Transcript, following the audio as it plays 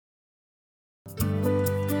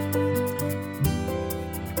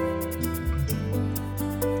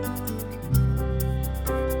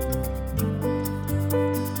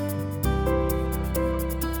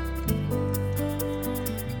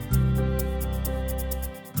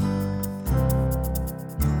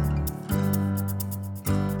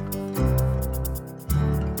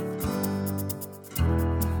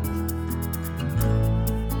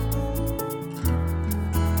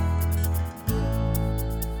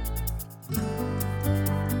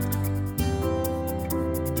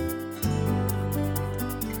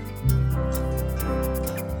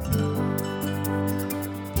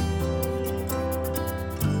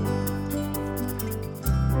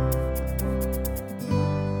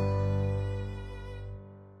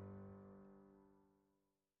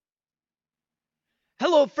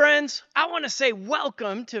Hello, friends. I want to say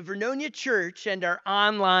welcome to Vernonia Church and our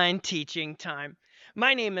online teaching time.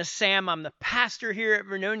 My name is Sam. I'm the pastor here at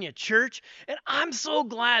Vernonia Church, and I'm so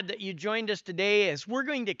glad that you joined us today as we're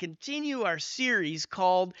going to continue our series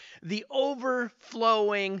called The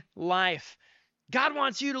Overflowing Life. God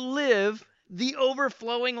wants you to live the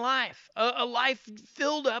overflowing life, a life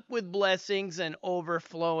filled up with blessings and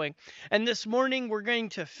overflowing. And this morning, we're going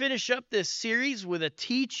to finish up this series with a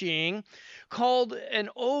teaching called An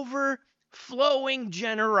Overflowing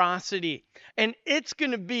Generosity. And it's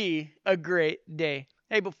going to be a great day.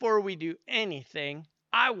 Hey, before we do anything,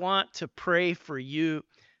 I want to pray for you.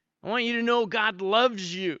 I want you to know God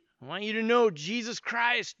loves you. I want you to know Jesus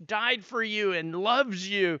Christ died for you and loves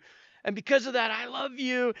you. And because of that, I love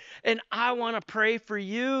you. And I want to pray for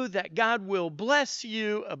you that God will bless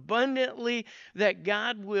you abundantly, that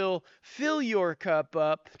God will fill your cup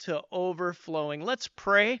up to overflowing. Let's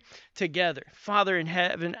pray together. Father in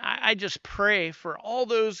heaven, I just pray for all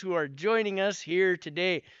those who are joining us here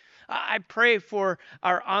today. I pray for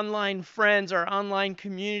our online friends, our online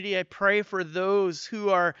community. I pray for those who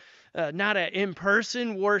are not an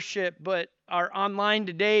in-person worship, but are online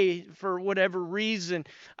today for whatever reason.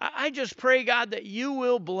 I just pray, God, that you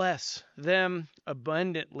will bless them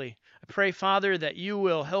abundantly. I pray, Father, that you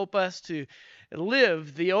will help us to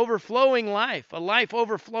live the overflowing life, a life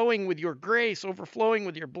overflowing with your grace, overflowing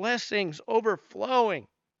with your blessings, overflowing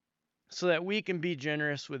so that we can be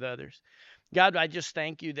generous with others. God, I just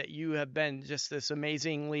thank you that you have been just this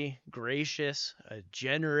amazingly gracious,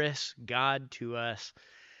 generous God to us.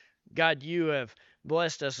 God, you have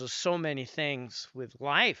blessed us with so many things, with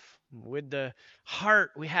life, with the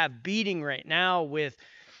heart we have beating right now, with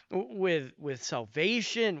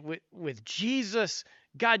salvation, with Jesus.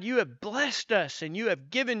 God, you have blessed us and you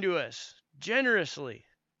have given to us generously,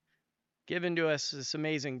 given to us this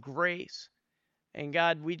amazing grace. And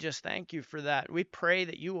God, we just thank you for that. We pray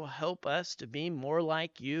that you will help us to be more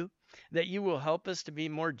like you, that you will help us to be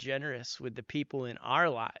more generous with the people in our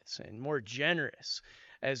lives and more generous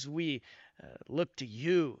as we look to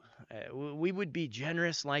you. We would be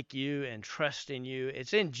generous like you and trust in you.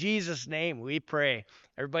 It's in Jesus' name we pray.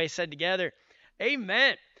 Everybody said together,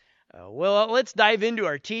 amen. Let's dive into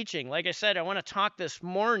our teaching. Like I said, I want to talk this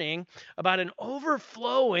morning about an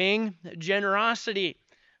overflowing generosity.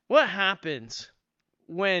 What happens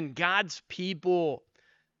when God's people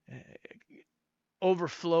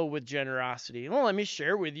overflow with generosity? Well, let me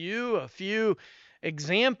share with you a few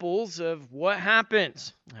examples of what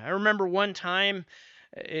happens. I remember one time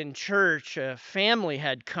in church, a family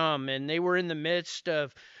had come and they were in the midst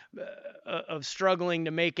of struggling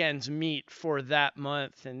to make ends meet for that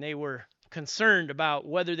month, and they were concerned about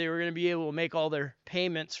whether they were going to be able to make all their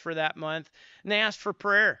payments for that month, and they asked for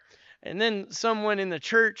prayer. And then someone in the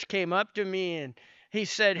church came up to me and he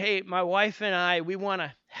said, hey, my wife and I, we want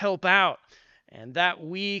to help out. And that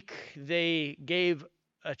week they gave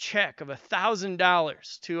a check of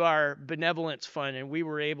 $1,000 to our benevolence fund, and we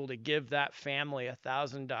were able to give that family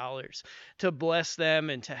 $1,000 to bless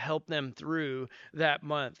them and to help them through that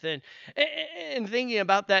month. And thinking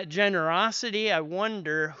about that generosity, I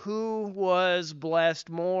wonder who was blessed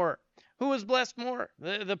more. Who was blessed more?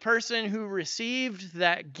 The person who received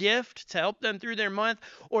that gift to help them through their month,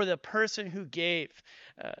 or the person who gave?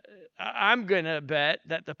 I'm going to bet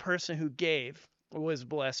that the person who gave was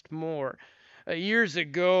blessed more. Years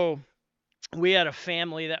ago, we had a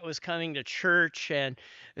family that was coming to church and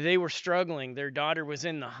they were struggling. Their daughter was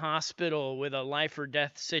in the hospital with a life or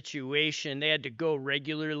death situation. They had to go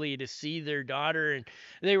regularly to see their daughter, and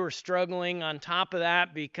they were struggling on top of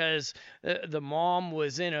that because the mom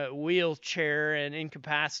was in a wheelchair and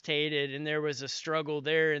incapacitated, and there was a struggle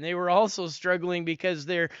there. And they were also struggling because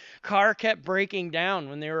their car kept breaking down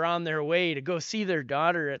when they were on their way to go see their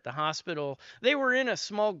daughter at the hospital. They were in a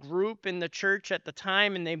small group in the church at the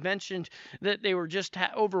time, and they mentioned that they were just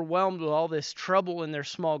overwhelmed with all this trouble in their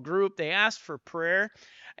small group. They asked for prayer,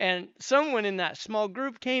 and someone in that small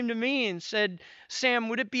group came to me and said, Sam,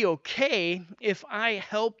 would it be okay if I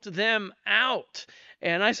helped them out?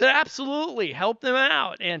 And I said, absolutely, help them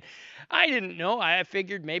out. And I didn't know. I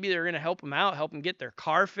figured maybe they were going to help them out, help them get their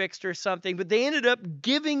car fixed or something. But they ended up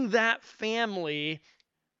giving that family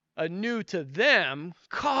a new to them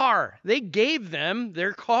car. They gave them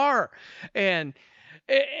their car. And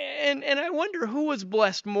I wonder who was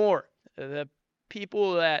blessed more, the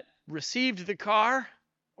people that received the car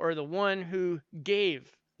or the one who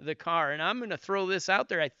gave the car. And I'm going to throw this out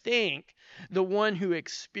there. I think the one who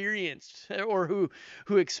experienced who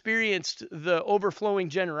experienced the overflowing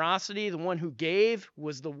generosity, the one who gave,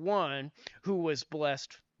 was the one who was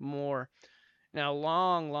blessed more. Now,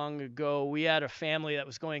 long, long ago, we had a family that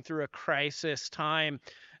was going through a crisis time.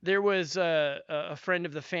 There was a friend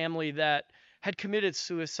of the family that had committed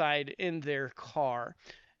suicide in their car,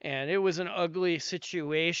 and it was an ugly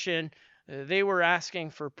situation. They were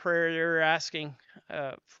asking for prayer, they were asking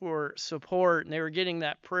for support, and they were getting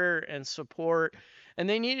that prayer and support. And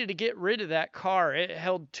they needed to get rid of that car. It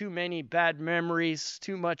held too many bad memories,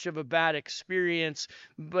 too much of a bad experience,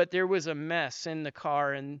 but there was a mess in the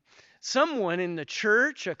car. And someone in the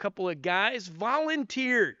church, a couple of guys,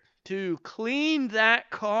 volunteered to clean that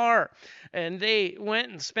car. And they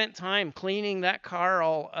went and spent time cleaning that car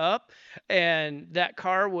all up. And that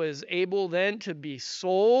car was able then to be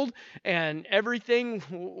sold, and everything,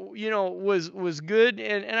 was good.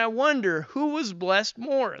 And I wonder who was blessed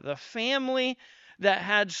more, the family that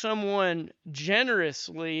had someone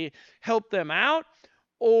generously help them out,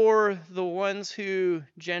 or the ones who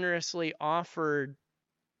generously offered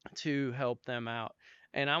to help them out.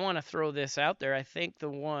 And I want to throw this out there. I think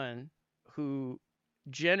the one who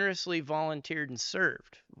generously volunteered and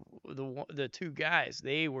served, the two guys,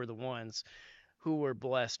 they were the ones who were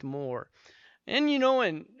blessed more. And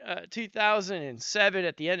in 2007,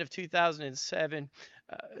 at the end of 2007,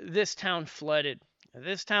 this town flooded.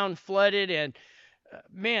 This town flooded, and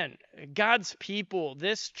man, God's people,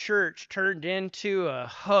 this church turned into a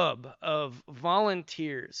hub of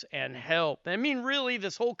volunteers and help. I mean, really,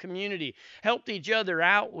 this whole community helped each other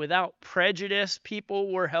out without prejudice. People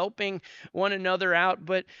were helping one another out.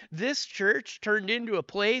 But this church turned into a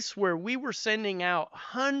place where we were sending out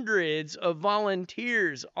hundreds of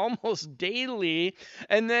volunteers almost daily,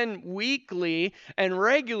 and then weekly and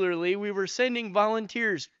regularly we were sending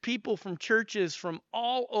volunteers. People from churches from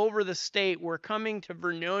all over the state were coming to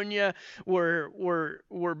Vernonia,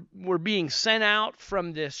 were being sent out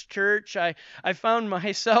from this church. I found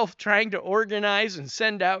myself trying to organize and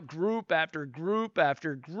send out group after group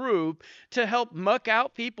after group to help muck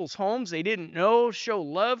out people's homes they didn't know, show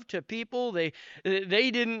love to people they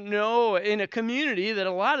didn't know, in a community that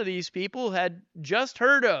a lot of these people had just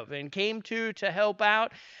heard of and came to help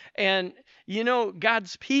out. And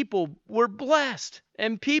God's people were blessed,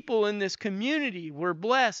 and people in this community were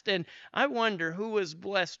blessed. And I wonder who was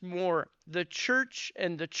blessed more, the church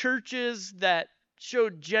and the churches that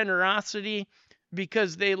showed generosity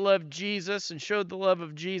because they loved Jesus and showed the love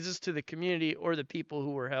of Jesus to the community, or the people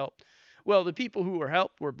who were helped. Well, the people who were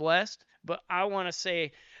helped were blessed, but I want to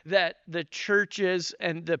say that the churches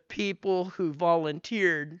and the people who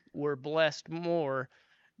volunteered were blessed more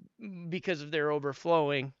because of their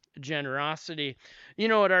overflowing generosity.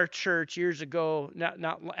 At our church years ago,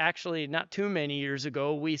 not too many years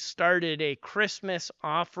ago, we started a Christmas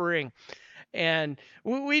offering. And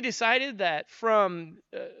we decided that from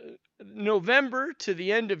November to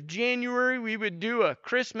the end of January, we would do a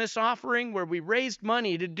Christmas offering where we raised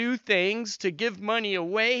money to do things, to give money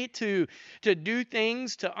away, to do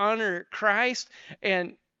things to honor Christ.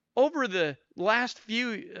 And over the last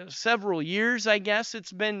several years, I guess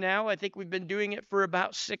it's been now, I think we've been doing it for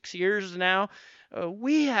about 6 years now.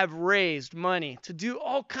 We have raised money to do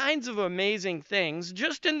all kinds of amazing things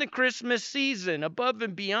just in the Christmas season, above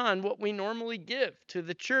and beyond what we normally give to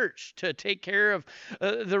the church to take care of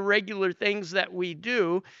the regular things that we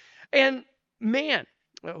do. And man,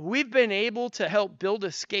 we've been able to help build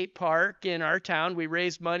a skate park in our town. We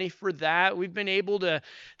raised money for that. We've been able to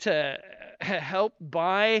help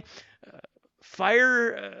buy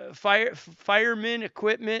firemen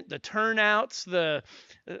equipment, the turnouts, the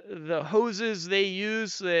hoses they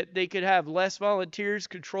use, so that they could have less volunteers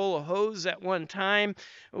control a hose at one time.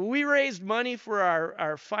 We raised money for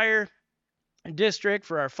our fire district,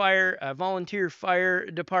 for our volunteer fire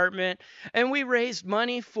department, and we raised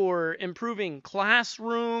money for improving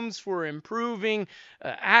classrooms, for improving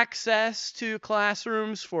access to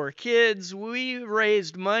classrooms for kids. We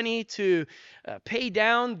raised money to pay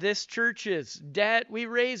down this church's debt. We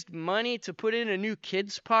raised money to put in a new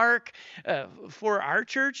kids park for our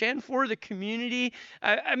church and for the community.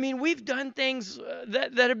 I mean, we've done things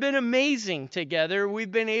that have been amazing together.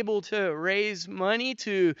 We've been able to raise money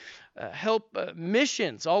to help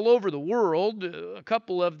missions all over the world. A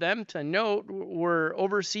couple of them, to note, were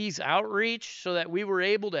overseas outreach, so that we were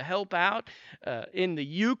able to help out in the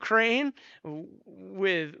Ukraine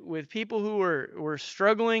with people who were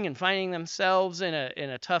struggling and finding themselves in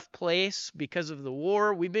a tough place because of the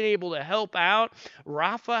war. We've been able to help out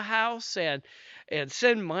Rafa House and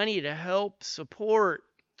send money to help support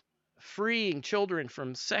freeing children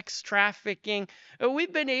from sex trafficking.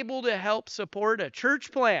 We've been able to help support a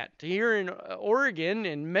church plant here in Oregon,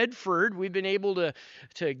 in Medford. We've been able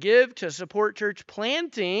to give to support church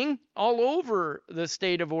planting all over the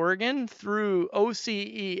state of Oregon through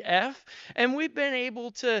OCEF. And we've been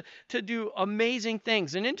able to do amazing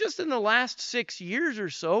things. And in the last 6 years or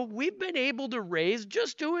so, we've been able to raise,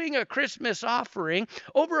 just doing a Christmas offering,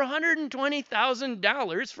 over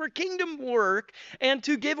 $120,000 for kingdom work and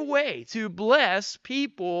to give away, to bless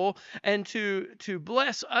people and to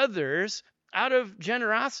bless others out of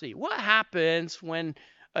generosity. What happens when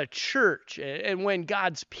a church and when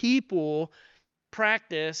God's people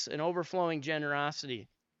practice an overflowing generosity?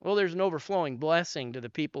 Well, there's an overflowing blessing to the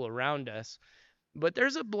people around us. But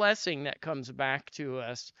there's a blessing that comes back to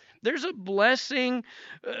us. There's a blessing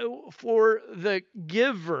for the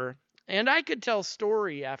giver. And I could tell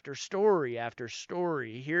story after story after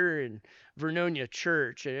story here in Vernonia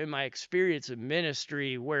Church and in my experience in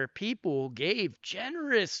ministry where people gave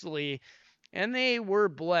generously and they were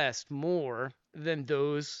blessed more than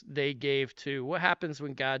those they gave to. What happens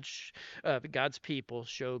when God's people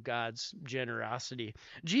show God's generosity?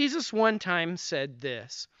 Jesus one time said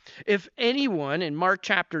this: if anyone, in Mark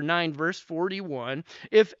chapter 9, verse 41,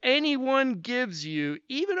 if anyone gives you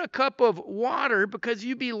even a cup of water because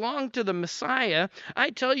you belong to the Messiah, I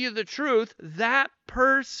tell you the truth, that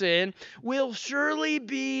person will surely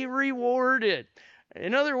be rewarded.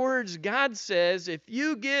 In other words, God says, if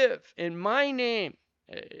you give in my name,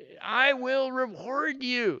 I will reward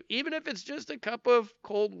you, even if it's just a cup of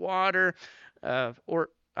cold water, or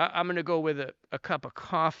I'm going to go with a cup of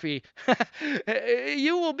coffee.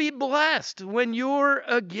 You will be blessed when you're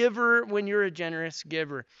a giver, when you're a generous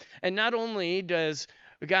giver. And not only do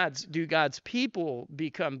God's people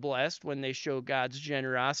become blessed when they show God's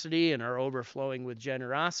generosity and are overflowing with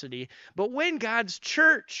generosity, but when God's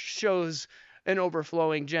church shows an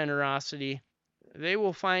overflowing generosity, they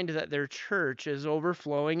will find that their church is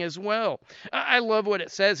overflowing as well. I love what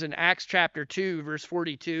it says in Acts chapter 2, verse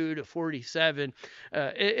 42 to 47.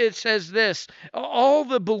 It says this: all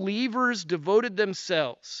the believers devoted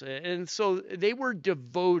themselves. And so they were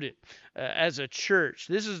devoted as a church.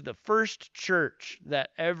 This is the first church that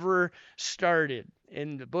ever started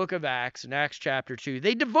in the book of Acts, in Acts chapter 2.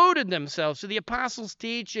 They devoted themselves to the apostles'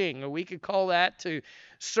 teaching, or we could call that to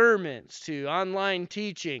sermons, to online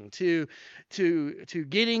teaching, to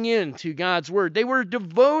getting into God's word. They were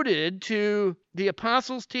devoted to the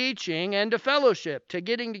apostles' teaching and to fellowship, to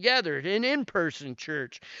getting together, an in-person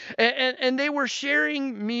church. And they were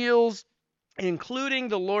sharing meals, including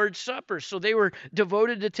the Lord's Supper. So they were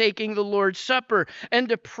devoted to taking the Lord's Supper and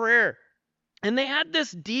to prayer. And they had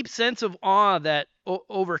this deep sense of awe that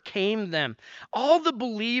overcame them. All the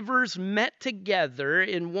believers met together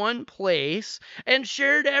in one place and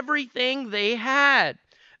shared everything they had.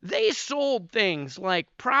 They sold things like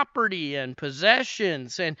property and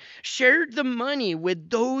possessions and shared the money with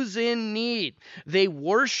those in need. They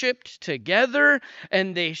worshiped together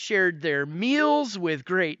and they shared their meals with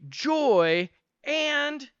great joy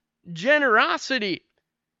and generosity.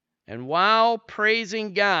 And while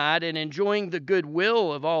praising God and enjoying the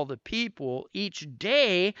goodwill of all the people, each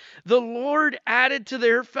day the Lord added to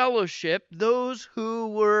their fellowship those who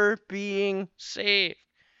were being saved.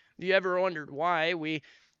 You ever wondered why we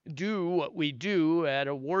do what we do at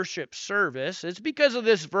a worship service? It's because of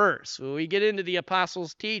this verse. We get into the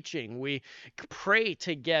apostles' teaching, we pray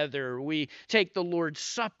together, we take the Lord's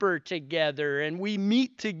Supper together, and we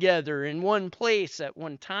meet together in one place at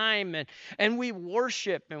one time, and we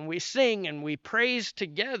worship and we sing and we praise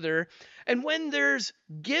together. And when there's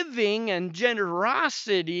giving and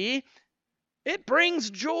generosity, it brings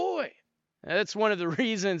joy. That's one of the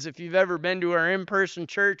reasons, if you've ever been to our in-person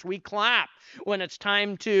church, we clap when it's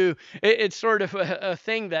time to, it's sort of a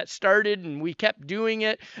thing that started and we kept doing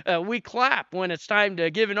it. We clap when it's time to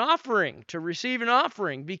give an offering, to receive an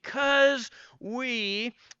offering, because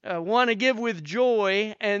we want to give with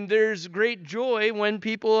joy, and there's great joy when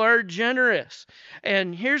people are generous.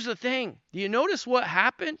 And here's the thing. Do you notice what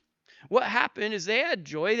happened? What happened is they had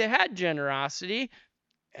joy, they had generosity,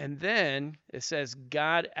 and then it says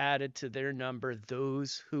God added to their number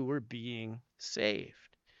those who were being saved.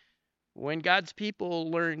 When God's people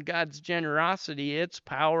learn God's generosity, it's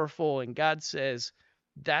powerful. And God says,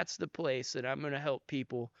 that's the place that I'm going to help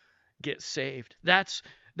people get saved. That's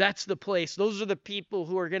the place. Those are the people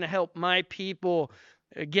who are going to help my people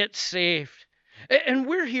get saved. And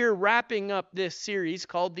we're here wrapping up this series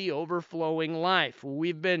called The Overflowing Life.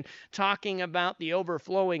 We've been talking about the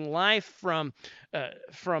overflowing life from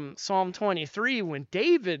Psalm 23, when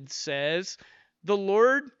David says, the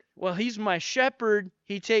Lord Well, he's my shepherd.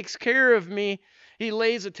 He takes care of me. He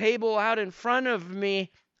lays a table out in front of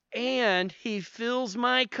me, and he fills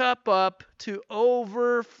my cup up to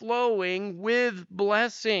overflowing with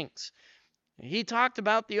blessings. He talked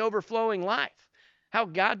about the overflowing life, how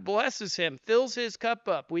God blesses him, fills his cup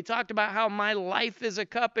up. We talked about how my life is a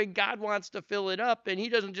cup and God wants to fill it up, and he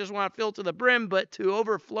doesn't just want to fill to the brim, but to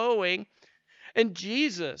overflowing. And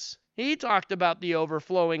Jesus, he talked about the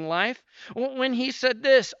overflowing life when he said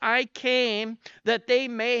this, I came that they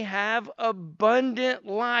may have abundant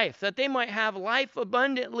life, that they might have life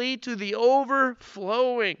abundantly to the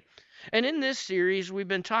overflowing. And in this series, we've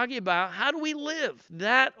been talking about how do we live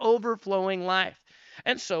that overflowing life.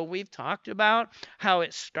 And so we've talked about how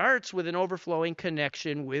it starts with an overflowing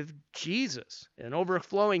connection with Jesus, an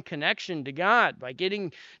overflowing connection to God by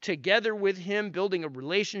getting together with him, building a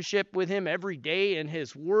relationship with him every day in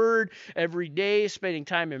his word, every day spending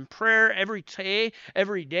time in prayer, every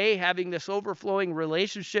day having this overflowing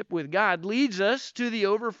relationship with God leads us to the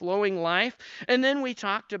overflowing life. And then we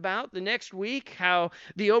talked about the next week how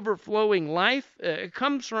the overflowing life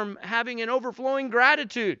comes from having an overflowing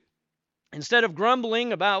gratitude. Instead of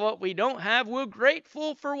grumbling about what we don't have, we're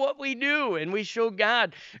grateful for what we do, and we show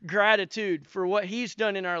God gratitude for what he's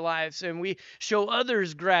done in our lives, and we show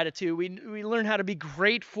others gratitude. We learn how to be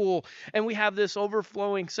grateful, and we have this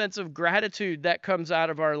overflowing sense of gratitude that comes out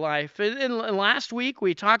of our life. And last week,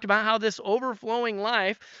 we talked about how this overflowing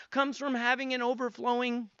life comes from having an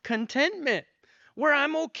overflowing contentment, where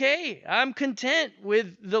I'm okay. I'm content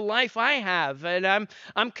with the life I have, and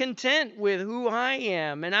I'm content with who I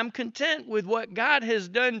am, and I'm content with what God has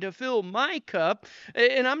done to fill my cup,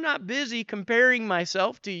 and I'm not busy comparing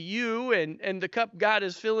myself to you and the cup God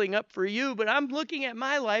is filling up for you, but I'm looking at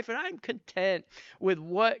my life and I'm content with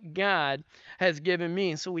what God has given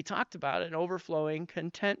me. And so we talked about an overflowing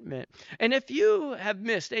contentment. And if you have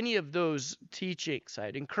missed any of those teachings,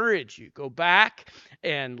 I'd encourage you, go back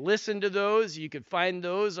and listen to those. You can find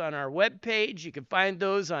those on our webpage. You can find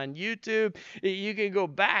those on YouTube. You can go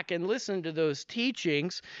back and listen to those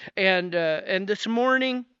teachings. And this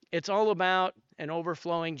morning, it's all about an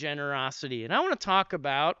overflowing generosity. And I want to talk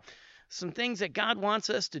about some things that God wants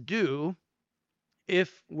us to do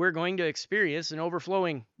if we're going to experience an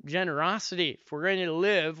overflowing generosity, if we're going to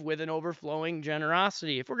live with an overflowing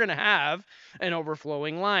generosity, if we're going to have an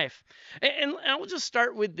overflowing life. And I'll just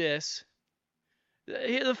start with this.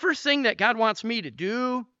 The first thing that God wants me to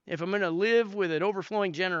do if I'm going to live with an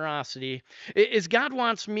overflowing generosity is God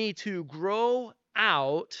wants me to grow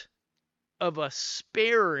out of a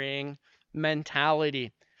sparing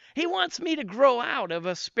mentality. He wants me to grow out of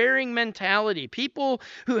a sparing mentality. People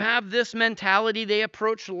who have this mentality, they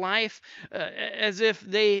approach life as if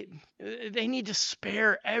they need to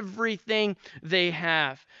spare everything they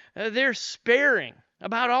have. They're sparing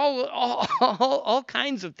about all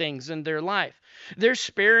kinds of things in their life. They're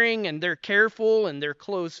sparing and they're careful and they're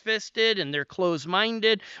close-fisted and they're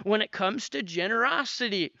close-minded when it comes to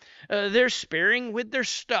generosity. They're sparing with their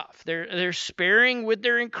stuff. They're sparing with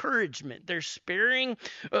their encouragement. They're sparing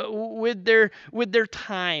with their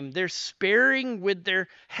time. They're sparing with their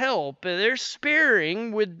help. They're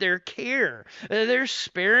sparing with their care. They're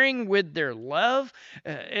sparing with their love.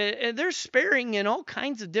 And they're sparing in all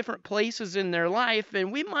kinds of different places in their life.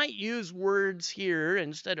 And we might use words here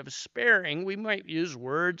instead of sparing. We might use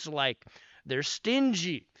words like they're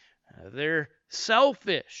stingy, they're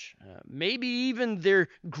selfish, maybe even they're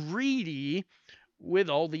greedy with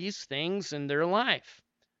all these things in their life.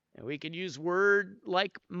 And we could use word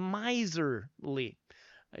like miserly.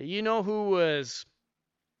 You know who was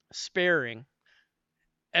sparing?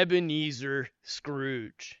 Ebenezer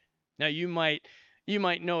Scrooge. Now you might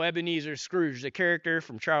know Ebenezer Scrooge, the character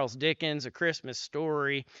from Charles Dickens' A Christmas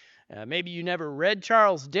Story. Maybe you never read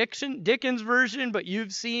Charles Dickens' version, but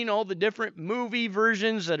you've seen all the different movie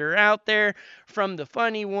versions that are out there, from the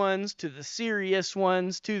funny ones to the serious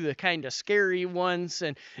ones to the kind of scary ones.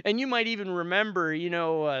 And you might even remember,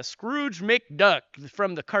 Scrooge McDuck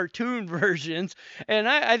from the cartoon versions. And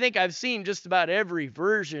I think I've seen just about every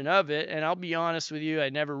version of it. And I'll be honest with you,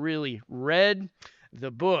 I never really read the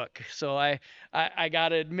book. So I got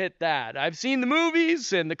to admit that. I've seen the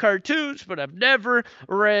movies and the cartoons, but I've never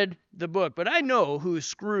read the book. But I know who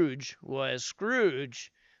Scrooge was. Scrooge,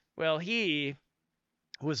 well, he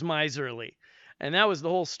was miserly. And that was the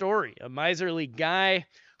whole story. A miserly guy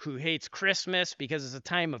who hates Christmas because it's a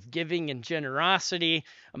time of giving and generosity.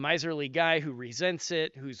 A miserly guy who resents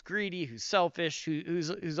it, who's greedy, who's selfish,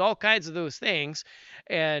 who's all kinds of those things.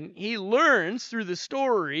 And he learns through the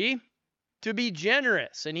story to be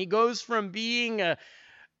generous. And he goes from being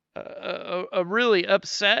a really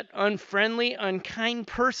upset, unfriendly, unkind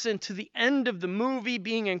person to the end of the movie,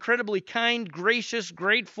 being incredibly kind, gracious,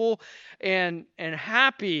 grateful, and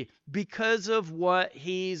happy because of what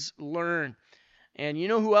he's learned. And you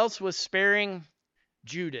know who else was sparing?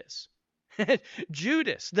 Judas.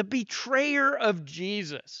 Judas, the betrayer of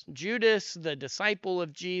Jesus. Judas, the disciple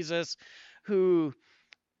of Jesus, who,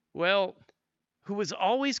 well, who was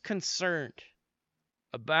always concerned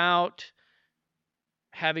about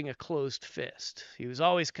having a closed fist. He was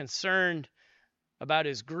always concerned about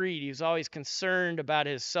his greed. He was always concerned about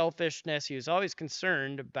his selfishness. He was always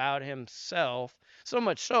concerned about himself. So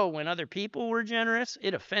much so, when other people were generous,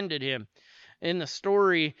 it offended him. In the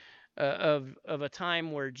story of a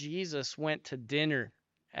time where Jesus went to dinner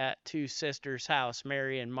at two sisters' house,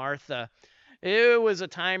 Mary and Martha, it was a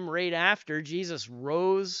time right after Jesus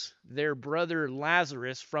rose their brother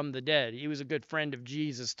Lazarus from the dead. He was a good friend of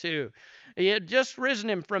Jesus, too. He had just risen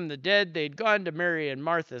him from the dead. They'd gone to Mary and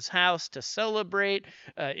Martha's house to celebrate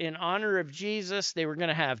in honor of Jesus. They were going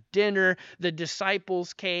to have dinner. The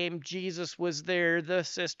disciples came. Jesus was there. The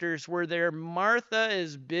sisters were there. Martha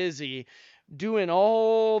is busy doing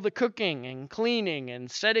all the cooking and cleaning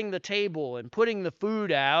and setting the table and putting the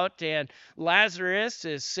food out, and Lazarus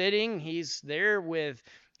is sitting. He's there with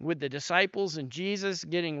the disciples and Jesus,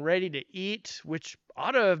 getting ready to eat, which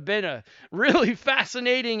ought to have been a really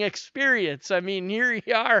fascinating experience. I mean, here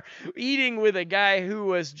you are eating with a guy who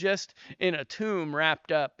was just in a tomb,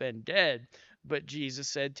 wrapped up and dead. But Jesus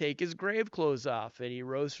said, take his grave clothes off, and he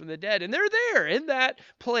rose from the dead. And they're there in that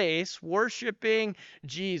place, worshiping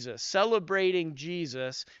Jesus, celebrating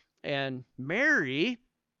Jesus. And Mary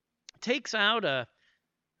takes out a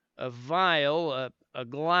vial, a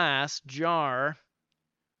glass jar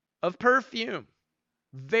of perfume.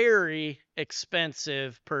 Very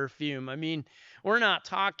expensive perfume. I mean, we're not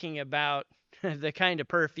talking about the kind of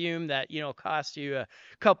perfume that, costs you a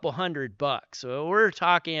couple $100. So we're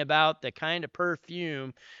talking about the kind of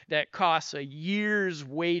perfume that costs a year's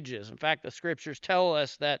wages. In fact, the scriptures tell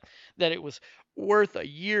us that it was worth a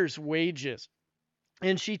year's wages.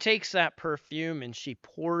 And she takes that perfume and she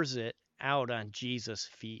pours it out on Jesus'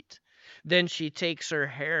 feet. Then she takes her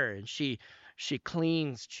hair and she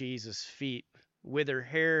cleans Jesus' feet with her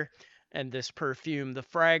hair and this perfume. The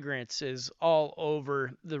fragrance is all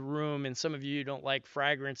over the room, and some of you don't like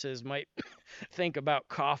fragrances might think about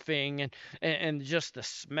coughing and just the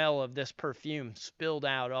smell of this perfume spilled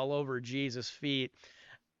out all over Jesus' feet.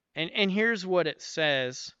 And here's what it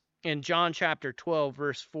says in John chapter 12,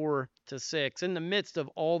 verse 4 to 6. In the midst of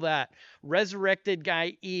all that, resurrected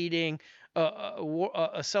guy eating,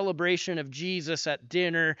 a celebration of Jesus at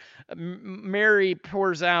dinner, Mary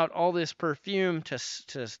pours out all this perfume to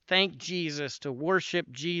thank Jesus, to worship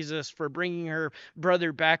Jesus for bringing her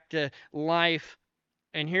brother back to life.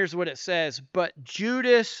 And here's what it says. But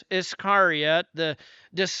Judas Iscariot, the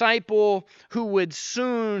disciple who would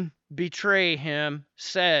soon betray him,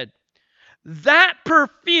 said, that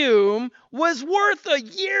perfume was worth a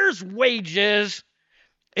year's wages.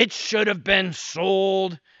 It should have been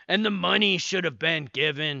sold, and the money should have been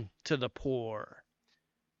given to the poor.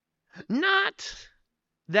 Not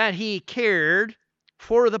that he cared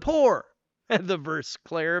for the poor, the verse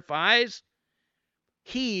clarifies.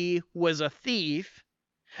 He was a thief,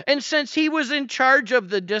 and since he was in charge of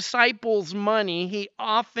the disciples' money, he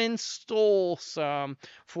often stole some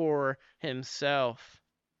for himself.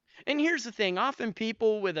 And here's the thing, often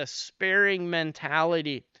people with a sparing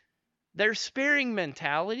mentality, their sparing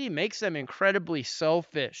mentality makes them incredibly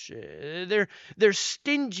selfish. Their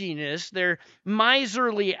stinginess, their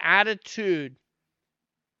miserly attitude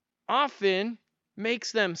often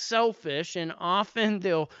makes them selfish, and often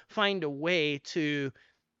they'll find a way to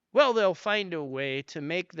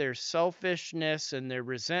make their selfishness and their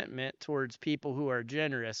resentment towards people who are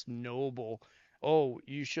generous noble. Oh,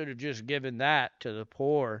 you should have just given that to the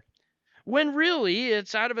poor. When really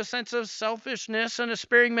it's out of a sense of selfishness and a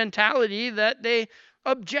sparing mentality that they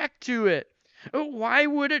object to it. Why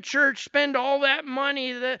would a church spend all that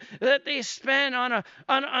money that they spend on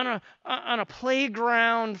a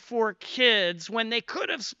playground for kids when they could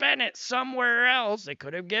have spent it somewhere else? They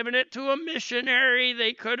could have given it to a missionary.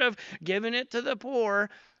 They could have given it to the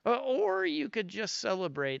poor. Or you could just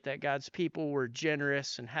celebrate that God's people were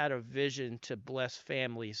generous and had a vision to bless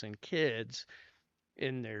families and kids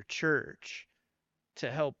in their church to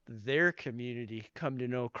help their community come to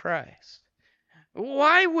know Christ.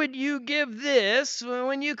 Why would you give this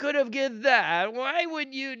when you could have given that? Why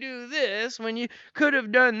would you do this when you could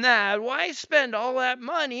have done that? Why spend all that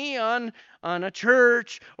money on a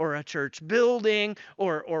church or a church building,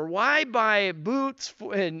 or why buy boots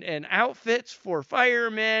and outfits for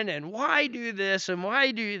firemen, and why do this and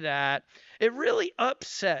why do that? It really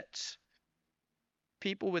upsets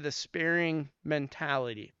people with a sparing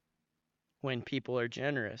mentality when people are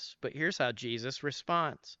generous. But here's how Jesus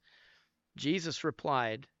responds. Jesus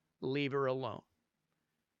replied, "Leave her alone.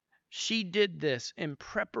 She did this in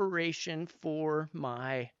preparation for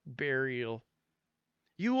my burial.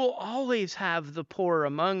 You will always have the poor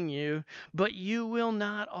among you, but you will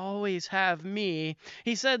not always have me."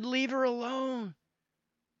 He said, "Leave her alone.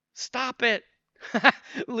 Stop it."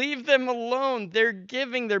 Leave them alone. They're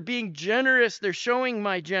giving, they're being generous, they're showing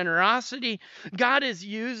my generosity. God is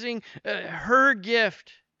using her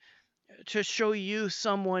gift to show you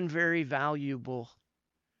someone very valuable.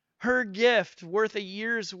 Her gift, worth a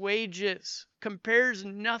year's wages, compares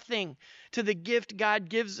nothing to the gift God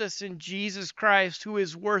gives us in Jesus Christ, who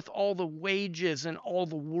is worth all the wages in all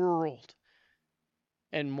the world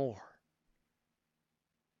and more.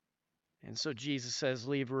 And so Jesus says,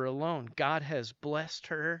 leave her alone. God has blessed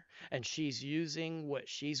her, and she's using what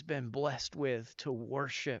she's been blessed with to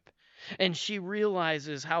worship. And she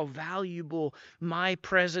realizes how valuable my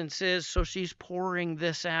presence is, so she's pouring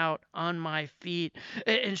this out on my feet.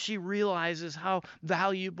 And she realizes how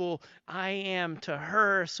valuable I am to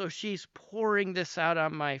her, so she's pouring this out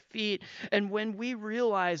on my feet. And when we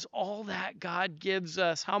realize all that God gives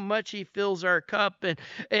us, how much He fills our cup,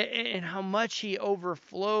 and how much He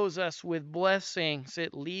overflows us with blessings,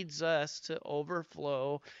 it leads us to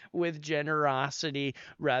overflow with generosity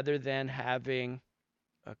rather than having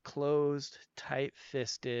a closed,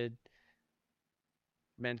 tight-fisted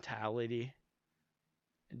mentality.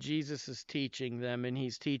 Jesus is teaching them, and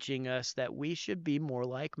He's teaching us that we should be more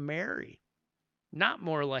like Mary, not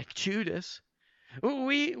more like Judas.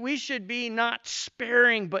 We should be not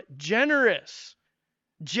sparing, but generous.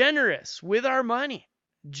 Generous with our money,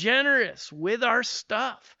 generous with our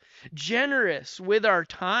stuff, generous with our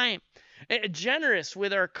time, generous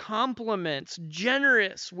with our compliments,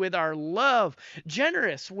 generous with our love,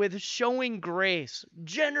 generous with showing grace,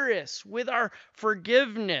 generous with our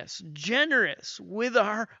forgiveness, generous with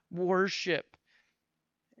our worship.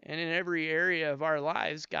 And in every area of our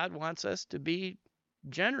lives, God wants us to be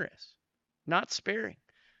generous, not sparing,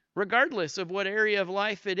 regardless of what area of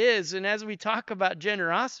life it is. And as we talk about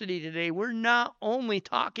generosity today, we're not only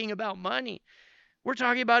talking about money. We're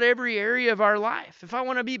talking about every area of our life. If I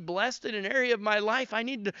want to be blessed in an area of my life, I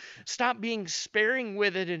need to stop being sparing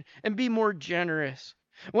with it and be more generous.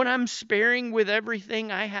 When I'm sparing with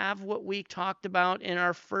everything, I have what we talked about in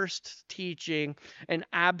our first teaching, an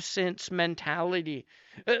absence mentality.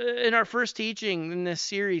 In our first teaching in this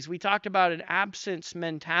series, we talked about an absence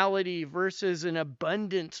mentality versus an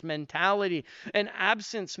abundance mentality. An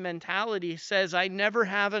absence mentality says, I never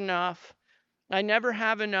have enough. I never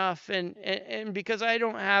have enough, and because I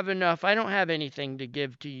don't have enough, I don't have anything to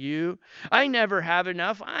give to you. I never have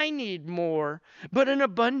enough. I need more. But an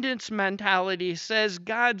abundance mentality says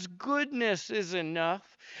God's goodness is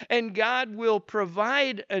enough, and God will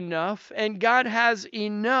provide enough, and God has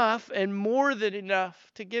enough and more than enough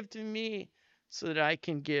to give to me so that I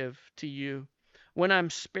can give to you. When I'm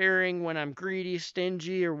sparing, when I'm greedy,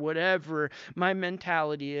 stingy, or whatever, my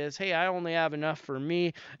mentality is, hey, I only have enough for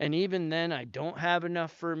me, and even then I don't have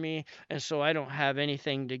enough for me, and so I don't have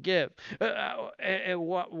anything to give.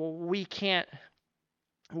 We can't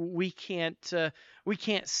we can't we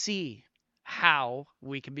can't see how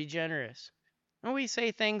we can be generous. And we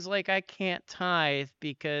say things like, I can't tithe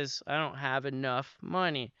because I don't have enough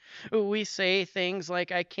money. We say things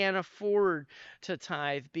like, I can't afford to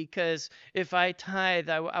tithe because if I tithe,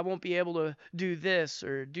 I won't be able to do this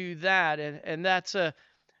or do that. And that's a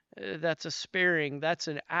sparing, that's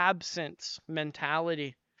an absence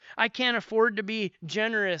mentality. I can't afford to be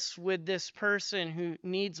generous with this person who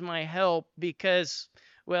needs my help because,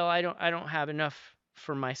 well, I don't have enough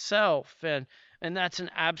for myself, and that's an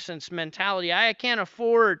absence mentality. I can't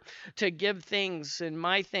afford to give things and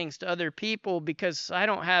my things to other people because I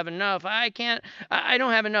don't have enough. I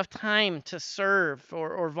don't have enough time to serve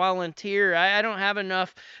or volunteer. I don't have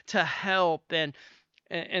enough to help, and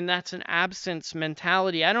that's an absence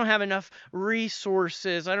mentality. I don't have enough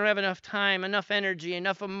resources. I don't have enough time, enough energy,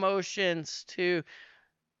 enough emotions to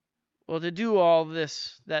do all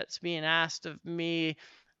this that's being asked of me.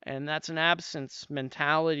 And that's an absence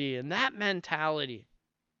mentality. And that mentality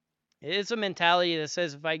is a mentality that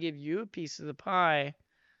says, if I give you a piece of the pie,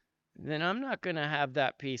 then I'm not going to have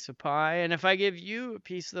that piece of pie. And if I give you a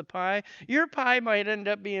piece of the pie, your pie might end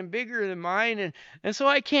up being bigger than mine. And so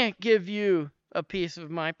I can't give you a piece of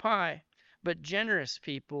my pie. But generous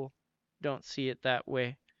people don't see it that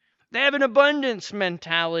way. They have an abundance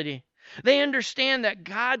mentality. They understand that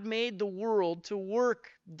God made the world to work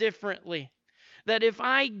differently. That if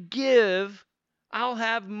I give, I'll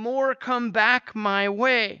have more come back my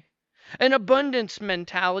way. An abundance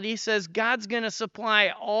mentality says God's going to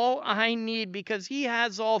supply all I need because He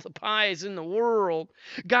has all the pies in the world.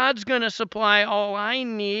 God's going to supply all I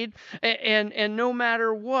need, and no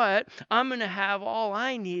matter what, I'm going to have all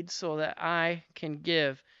I need so that I can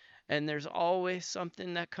give. And there's always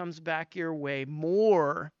something that comes back your way.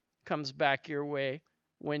 More comes back your way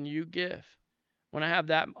when you give. When I have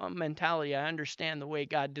that mentality, I understand the way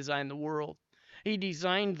God designed the world. He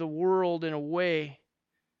designed the world in a way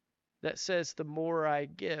that says the more I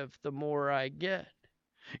give, the more I get.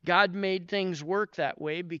 God made things work that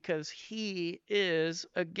way because He is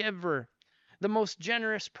a giver. The most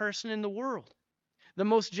generous person in the world, the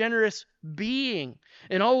most generous being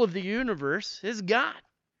in all of the universe is God.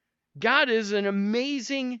 God is an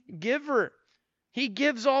amazing giver. He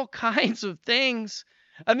gives all kinds of things.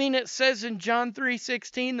 I mean, it says in John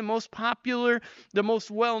 3:16, the most popular, the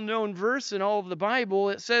most well-known verse in all of the Bible,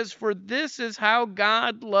 it says, "For this is how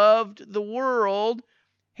God loved the world.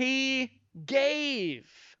 He gave."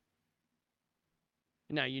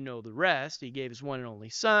 Now you know the rest. He gave His one and only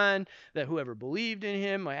Son, that whoever believed in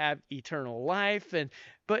Him might have eternal life.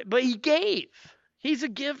 But He gave. He's a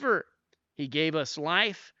giver. He gave us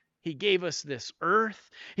life. He gave us this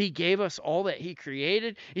earth. He gave us all that He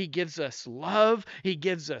created. He gives us love. He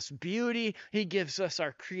gives us beauty. He gives us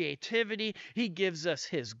our creativity. He gives us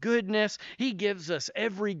His goodness. He gives us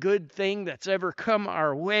every good thing that's ever come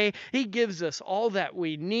our way. He gives us all that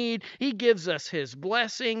we need. He gives us His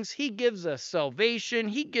blessings. He gives us salvation.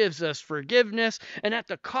 He gives us forgiveness. And at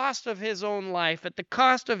the cost of His own life, at the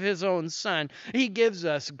cost of His own Son, He gives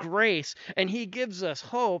us grace, and He gives us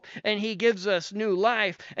hope, and He gives us new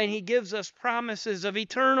life, and He gives us promises of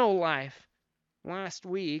eternal life. Last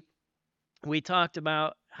week, we talked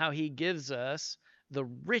about how He gives us the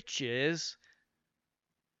riches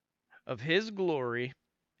of His glory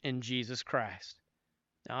in Jesus Christ.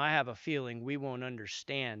 Now, I have a feeling we won't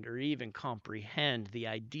understand or even comprehend the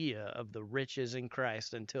idea of the riches in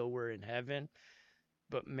Christ until we're in heaven.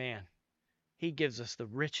 But man, He gives us the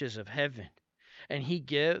riches of heaven. And He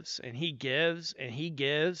gives, and He gives, and He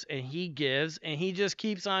gives, and He gives, and He just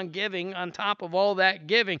keeps on giving on top of all that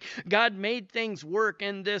giving. God made things work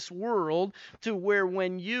in this world to where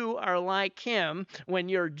when you are like Him, when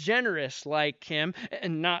you're generous like Him,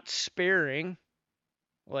 and not sparing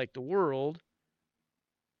like the world,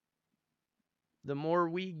 the more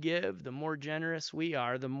we give, the more generous we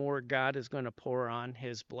are, the more God is going to pour on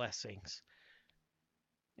His blessings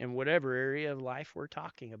in whatever area of life we're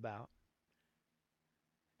talking about.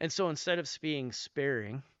 And so instead of being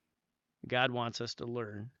sparing, God wants us to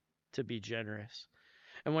learn to be generous.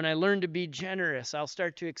 And when I learn to be generous, I'll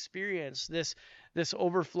start to experience this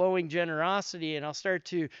overflowing generosity, and I'll start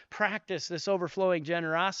to practice this overflowing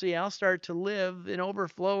generosity. I'll start to live an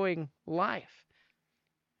overflowing life.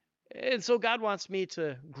 And so God wants me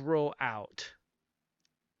to grow out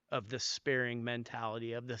of the sparing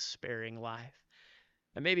mentality, of the sparing life.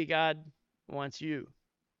 And maybe God wants you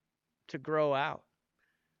to grow out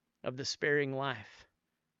of the sparing life.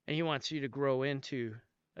 And He wants you to grow into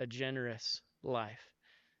a generous life.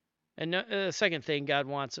 And the second thing God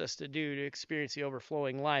wants us to do to experience the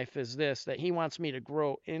overflowing life is this, that He wants me to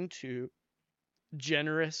grow into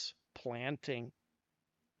generous planting.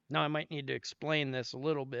 Now, I might need to explain this a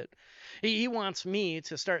little bit. He wants me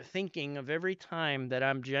to start thinking of every time that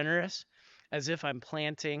I'm generous as if I'm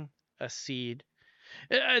planting a seed.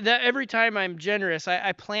 That every time I'm generous,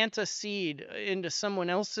 I plant a seed into someone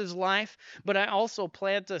else's life, but I also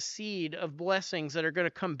plant a seed of blessings that are going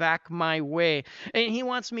to come back my way. And He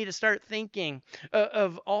wants me to start thinking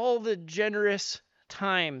of all the generous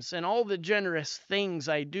times and all the generous things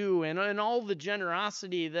I do and all the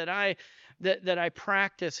generosity that I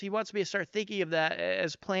practice. He wants me to start thinking of that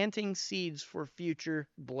as planting seeds for future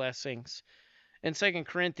blessings. In 2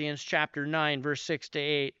 Corinthians chapter 9, verse 6 to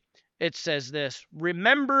 8, it says this,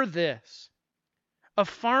 "Remember this, a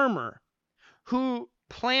farmer who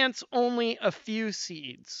plants only a few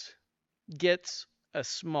seeds gets a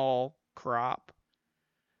small crop.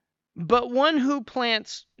 But one who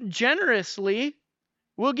plants generously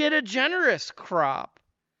will get a generous crop.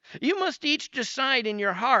 You must each decide in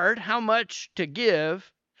your heart how much to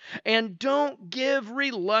give, and don't give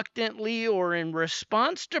reluctantly or in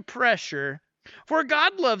response to pressure, For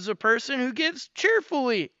God loves a person who gives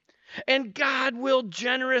cheerfully, and God will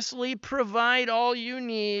generously provide all you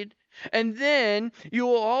need. And then you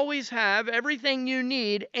will always have everything you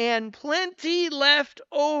need and plenty left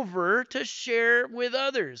over to share with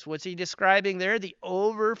others. What's he describing there? The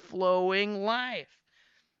overflowing life.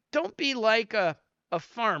 Don't be like a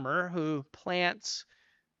farmer who plants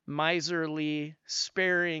miserly,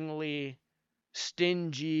 sparingly,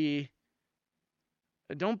 stingy.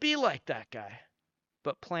 Don't be like that guy,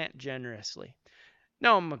 but plant generously.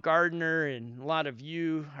 Now, I'm a gardener, and a lot of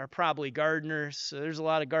you are probably gardeners. So there's a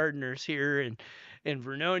lot of gardeners here in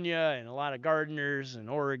Vernonia, and a lot of gardeners in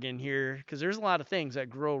Oregon here, because there's a lot of things that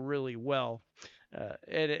grow really well.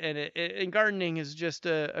 And gardening is just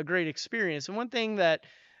a great experience. And one thing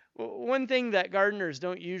that gardeners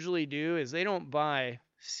don't usually do is they don't buy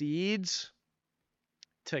seeds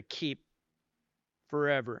to keep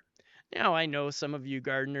forever. Now, I know some of you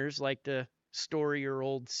gardeners like to store your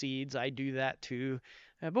old seeds. I do that too.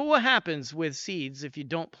 But what happens with seeds if you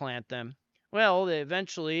don't plant them? Well,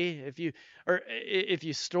 eventually, if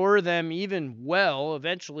you store them even well,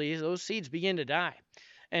 eventually those seeds begin to die.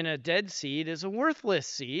 And a dead seed is a worthless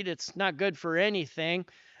seed. It's not good for anything,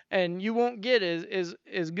 and you won't get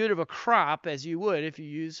as good of a crop as you would if you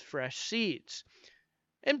use fresh seeds.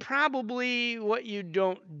 And probably what you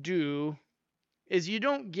don't do is you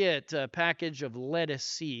don't get a package of lettuce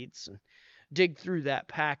seeds and dig through that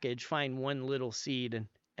package, find one little seed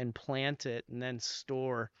and plant it and then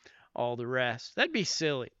store all the rest. That'd be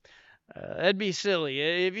silly. That'd be silly.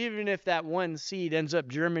 Even if that one seed ends up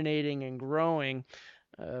germinating and growing,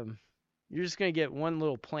 you're just going to get one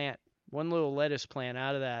little plant, one little lettuce plant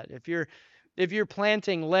out of that. If you're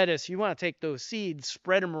planting lettuce, you want to take those seeds,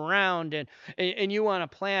 spread them around, and you want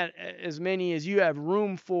to plant as many as you have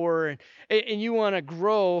room for, and you want to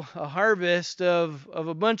grow a harvest of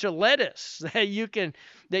a bunch of lettuce that you can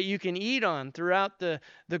eat on throughout the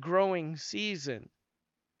growing season.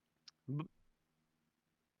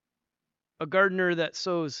 A gardener that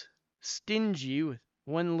sows stingy with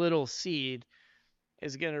one little seed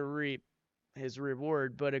is going to reap his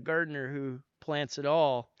reward, but a gardener who plants it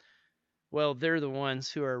all, well, they're the ones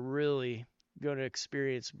who are really going to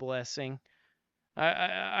experience blessing.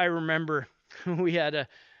 I remember we had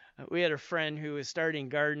a friend who was starting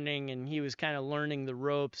gardening, and he was kind of learning the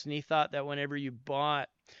ropes, and he thought that whenever you bought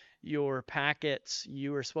your packets,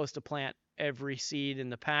 you were supposed to plant every seed in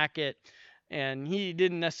the packet. And he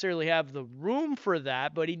didn't necessarily have the room for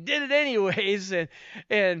that, but he did it anyways.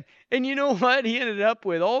 And you know what? He ended up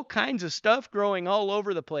with all kinds of stuff growing all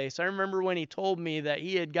over the place. I remember when he told me that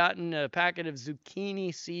he had gotten a packet of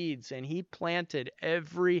zucchini seeds, and he planted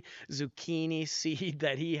every zucchini seed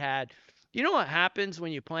that he had. You know what happens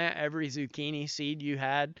when you plant every zucchini seed you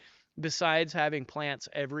had? Besides having plants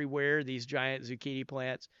everywhere, these giant zucchini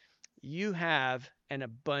plants, you have an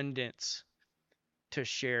abundance to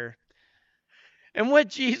share. And what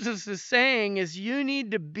Jesus is saying is you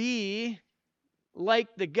need to be like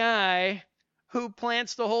the guy who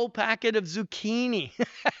plants the whole packet of zucchini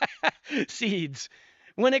seeds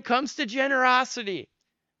when it comes to generosity.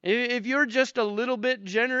 If you're just a little bit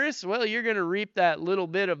generous, well, you're going to reap that little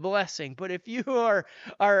bit of blessing. But if you are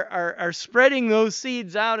spreading those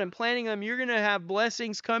seeds out and planting them, you're going to have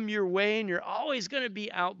blessings come your way, and you're always going to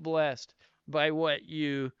be out blessed by what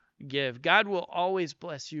you give. God will always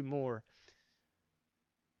bless you more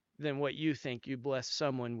than what you think you bless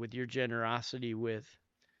someone with your generosity with.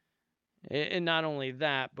 And not only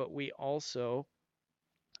that, but we also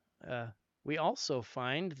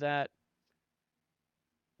find that,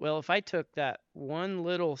 well, if I took that one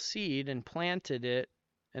little seed and planted it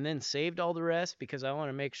and then saved all the rest because I want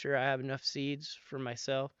to make sure I have enough seeds for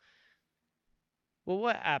myself, well,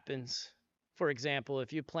 what happens? For example,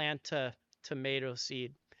 if you plant a tomato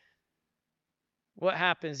seed, what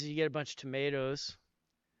happens is you get a bunch of tomatoes,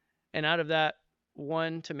 and out of that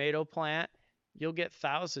one tomato plant, you'll get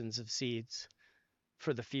thousands of seeds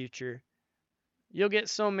for the future. You'll get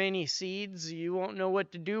so many seeds, you won't know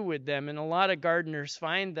what to do with them. And a lot of gardeners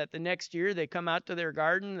find that the next year they come out to their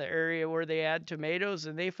garden, the area where they had tomatoes,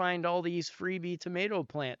 and they find all these freebie tomato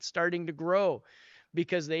plants starting to grow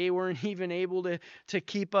because they weren't even able to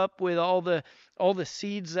keep up with all the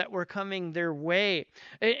seeds that were coming their way.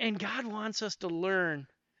 And God wants us to learn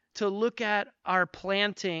to look at our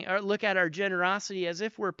planting, or look at our generosity as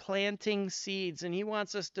if we're planting seeds, and he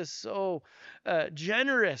wants us to sow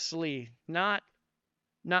generously, not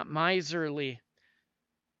miserly.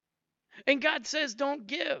 And God says don't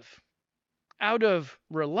give out of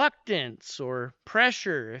reluctance or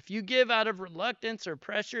pressure. If you give out of reluctance or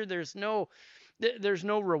pressure, there's no There's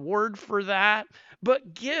no reward for that,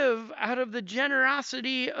 but give out of the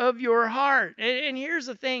generosity of your heart. And here's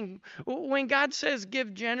the thing, when God says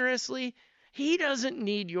give generously, He doesn't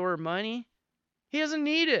need your money. He doesn't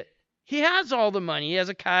need it. He has all the money. He has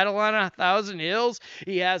a cattle on 1,000 hills.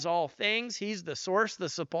 He has all things. He's the source, the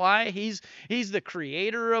supply. He's the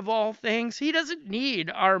creator of all things. He doesn't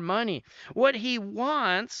need our money. What He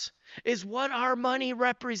wants is what our money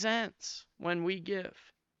represents when we give.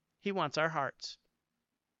 He wants our hearts.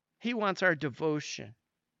 He wants our devotion.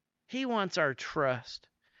 He wants our trust.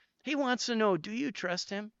 He wants to know, do you trust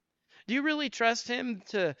Him? Do you really trust Him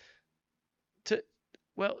to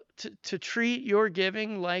to treat your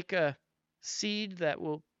giving like a seed that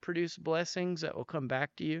will produce blessings that will come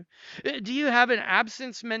back to you? Do you have an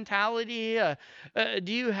absence mentality?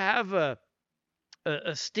 Do you have a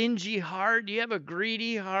stingy heart? Do you have a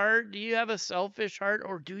greedy heart? Do you have a selfish heart?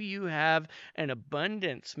 Or do you have an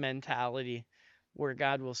abundance mentality where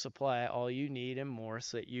God will supply all you need and more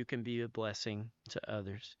so that you can be a blessing to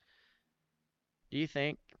others? Do you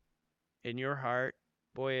think in your heart,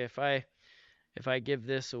 boy, if I give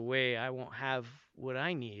this away, I won't have what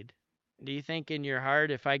I need? Do you think in your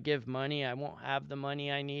heart, if I give money, I won't have the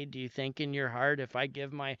money I need? Do you think in your heart, if I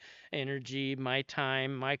give my energy, my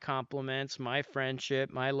time, my compliments, my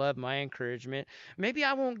friendship, my love, my encouragement, maybe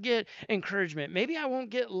I won't get encouragement. Maybe I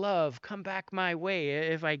won't get love come back my way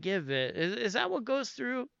if I give it. Is that what goes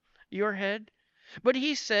through your head? But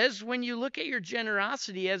He says when you look at your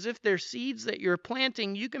generosity as if they're seeds that you're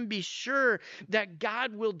planting, you can be sure that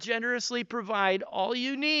God will generously provide all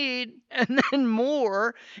you need and then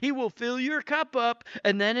more. He will fill your cup up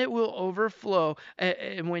and then it will overflow.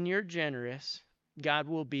 And when you're generous, God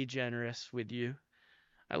will be generous with you.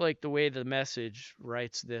 I like the way the Message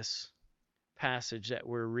writes this passage that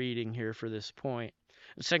we're reading here for this point.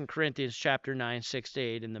 In 2 Corinthians chapter 9,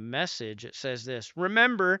 6-8, in the Message, it says this: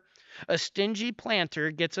 remember, a stingy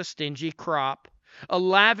planter gets a stingy crop. A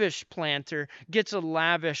lavish planter gets a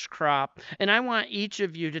lavish crop. And I want each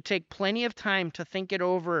of you to take plenty of time to think it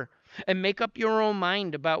over and make up your own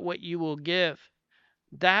mind about what you will give.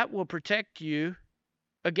 That will protect you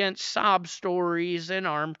against sob stories and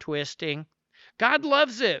arm twisting. God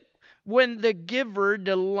loves it when the giver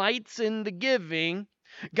delights in the giving.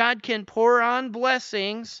 God can pour on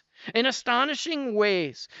blessings in astonishing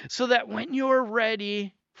ways so that when you're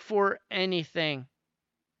ready for anything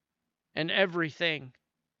and everything,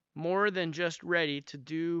 more than just ready to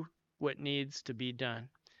do what needs to be done.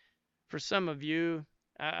 For some of you,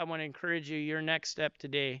 I want to encourage you, your next step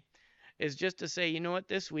today is just to say, you know what,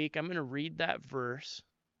 this week I'm going to read that verse,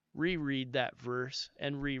 reread that verse,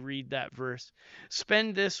 and reread that verse.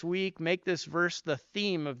 Spend this week, make this verse the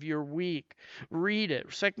theme of your week. Read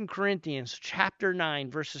it. 2 Corinthians chapter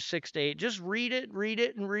 9, verses 6-8. Just read it,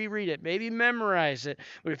 and reread it. Maybe memorize it.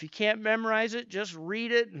 But if you can't memorize it, just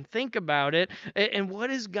read it and think about it. And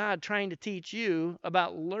what is God trying to teach you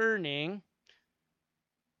about learning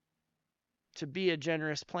to be a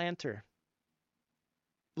generous planter?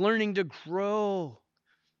 Learning to grow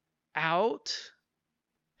out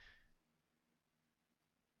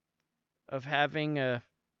of having a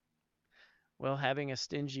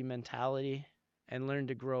stingy mentality and learn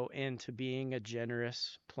to grow into being a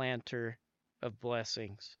generous planter of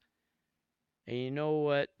blessings. And you know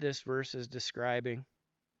what this verse is describing?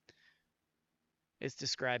 It's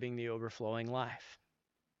describing the overflowing life.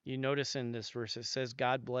 You notice in this verse, it says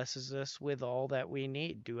God blesses us with all that we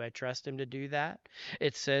need. Do I trust Him to do that?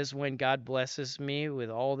 It says when God blesses me with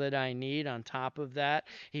all that I need, on top of that,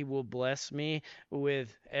 He will bless me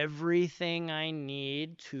with everything I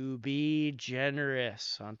need to be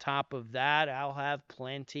generous. On top of that, I'll have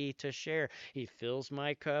plenty to share. He fills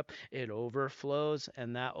my cup, it overflows,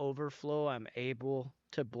 and that overflow I'm able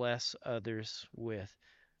to bless others with.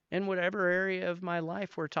 In whatever area of my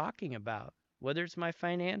life we're talking about. Whether it's my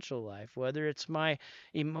financial life, whether it's my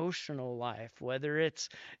emotional life, whether it's,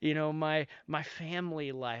 my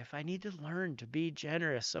family life, I need to learn to be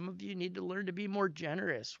generous. Some of you need to learn to be more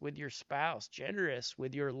generous with your spouse, generous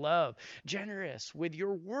with your love, generous with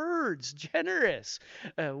your words, generous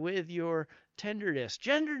with your tenderness,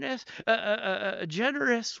 generous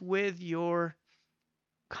with your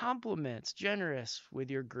compliments, generous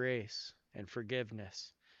with your grace and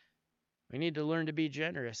forgiveness. We need to learn to be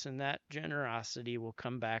generous, and that generosity will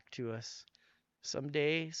come back to us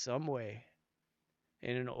someday, some way,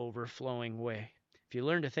 in an overflowing way. If you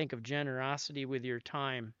learn to think of generosity with your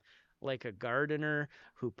time like a gardener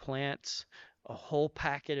who plants a whole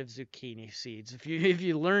packet of zucchini seeds, if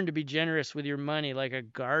you learn to be generous with your money like a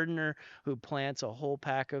gardener who plants a whole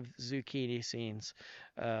pack of zucchini seeds,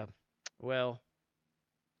 well,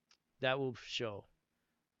 That will show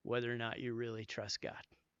whether or not you really trust God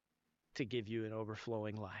to give you an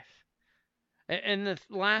overflowing life. And the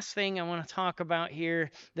last thing I want to talk about here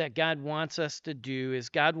that God wants us to do is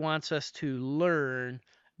God wants us to learn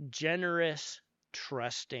generous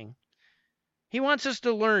trusting. He wants us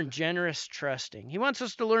to learn generous trusting. He wants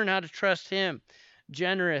us to learn how to trust Him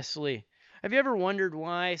generously. Have you ever wondered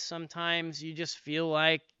why sometimes you just feel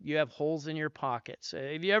like you have holes in your pockets?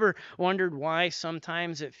 Have you ever wondered why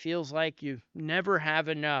sometimes it feels like you never have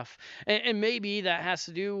enough? And maybe that has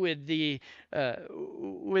to do with the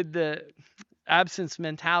absence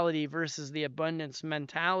mentality versus the abundance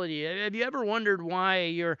mentality. Have you ever wondered why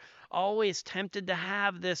you're always tempted to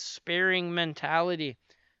have this sparing mentality?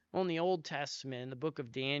 Well, in the Old Testament, in the book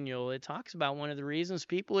of Daniel, it talks about one of the reasons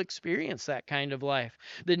people experience that kind of life.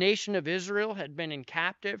 The nation of Israel had been in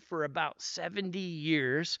captive for about 70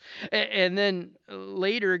 years. And then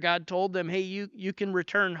later, God told them, hey, you can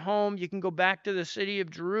return home. You can go back to the city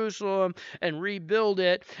of Jerusalem and rebuild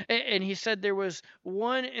it. And he said there was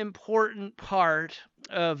one important part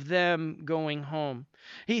of them going home.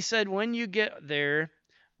 He said, when you get there,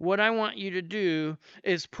 what I want you to do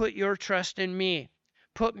is put your trust in me.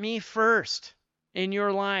 Put me first in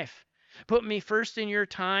your life. Put me first in your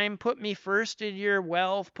time. Put me first in your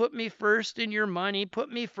wealth. Put me first in your money.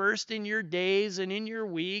 Put me first in your days and in your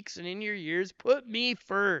weeks and in your years. Put me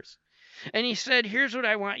first. And he said, here's what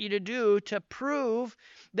I want you to do to prove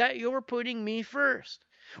that you're putting me first.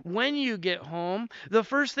 When you get home, the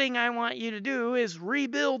first thing I want you to do is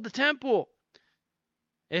rebuild the temple.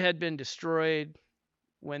 It had been destroyed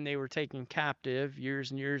when they were taken captive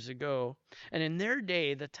years and years ago. And in their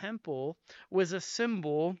day, the temple was a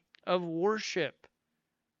symbol of worship,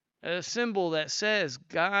 a symbol that says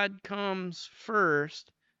God comes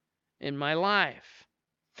first in my life.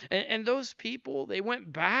 And those people, they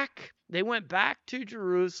went back. They went back to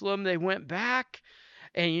Jerusalem. They went back.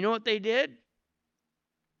 And you know what they did?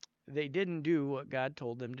 They didn't do what God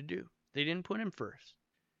told them to do. They didn't put him first.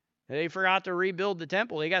 They forgot to rebuild the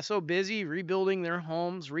temple. They got so busy rebuilding their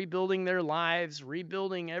homes, rebuilding their lives,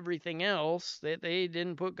 rebuilding everything else that they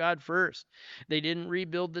didn't put God first. They didn't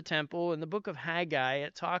rebuild the temple. In the book of Haggai,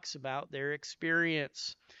 it talks about their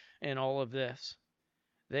experience in all of this.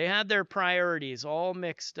 They had their priorities all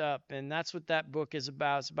mixed up, and that's what that book is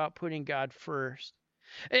about. It's about putting God first.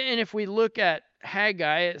 And if we look at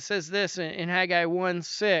Haggai, it says this in Haggai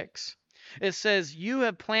 1:6. It says, you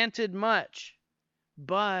have planted much,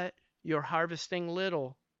 but you're harvesting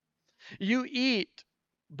little. You eat,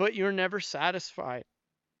 but you're never satisfied.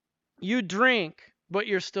 You drink, but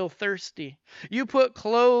you're still thirsty. You put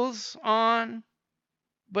clothes on,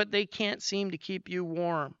 but they can't seem to keep you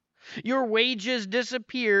warm. Your wages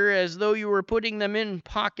disappear as though you were putting them in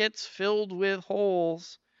pockets filled with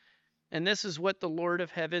holes. And this is what the Lord of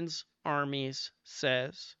Heaven's armies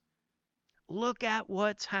says. Look at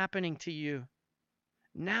what's happening to you.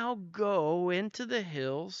 Now go into the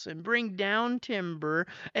hills and bring down timber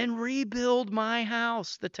and rebuild my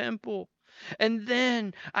house, the temple. And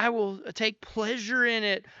then I will take pleasure in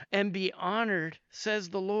it and be honored, says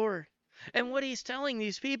the Lord. And what he's telling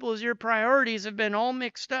these people is your priorities have been all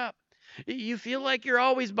mixed up. You feel like you're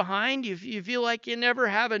always behind. You feel like you never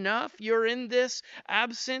have enough. You're in this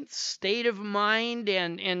absent state of mind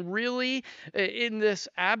and really in this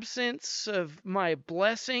absence of my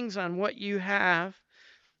blessings on what you have.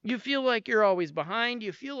 You feel like you're always behind.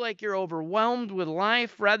 You feel like you're overwhelmed with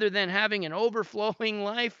life rather than having an overflowing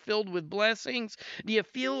life filled with blessings. Do you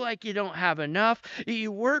feel like you don't have enough?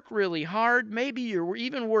 You work really hard. Maybe you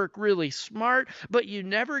even work really smart, but you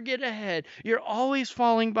never get ahead. You're always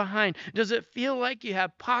falling behind. Does it feel like you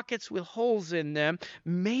have pockets with holes in them?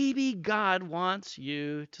 Maybe God wants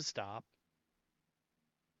you to stop,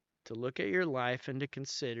 to look at your life and to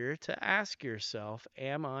consider, to ask yourself,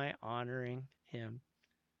 am I honoring Him?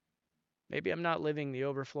 Maybe I'm not living the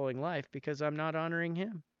overflowing life because I'm not honoring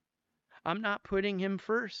Him. I'm not putting Him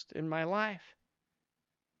first in my life.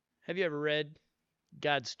 Have you ever read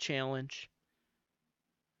God's Challenge?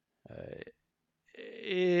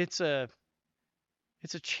 It's a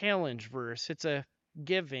challenge verse. It's a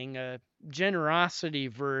giving, a generosity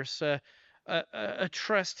verse, a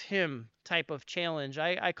trust Him type of challenge.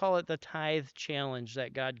 I call it the tithe challenge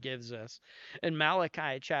that God gives us. In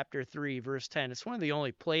Malachi chapter 3, verse 10, it's one of the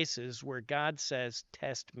only places where God says,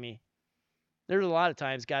 test me. There's a lot of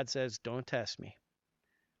times God says, don't test me.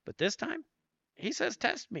 But this time, He says,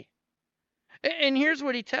 test me. And here's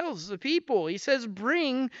what He tells the people. He says,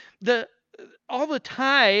 bring the all the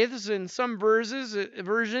tithes. In some versions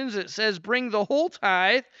it says, bring the whole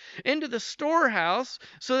tithe into the storehouse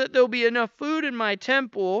so that there'll be enough food in my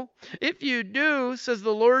temple. If you do, says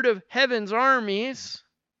the Lord of heaven's armies,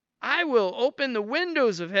 I will open the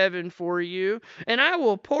windows of heaven for you, and I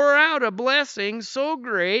will pour out a blessing so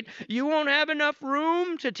great you won't have enough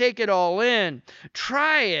room to take it all in.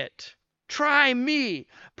 Try it. Try me.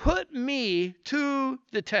 Put me to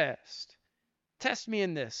the test. Test me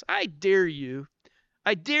in this. I dare you.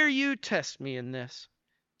 I dare you, test me in this.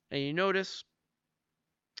 And you notice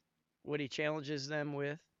what he challenges them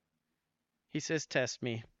with? He says, test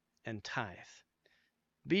me and tithe.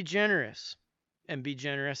 Be generous and be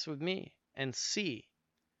generous with me. And see.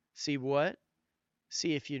 See what?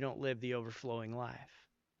 See if you don't live the overflowing life.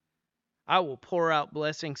 I will pour out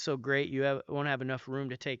blessings so great you won't have enough room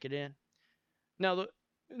to take it in.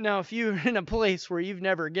 Now, if you're in a place where you've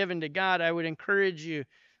never given to God, I would encourage you,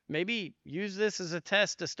 maybe use this as a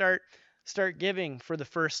test to start giving for the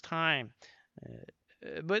first time.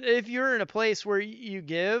 But if you're in a place where you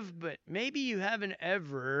give, but maybe you haven't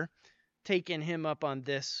ever taken him up on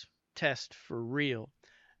this test for real.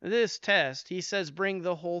 This test, he says, bring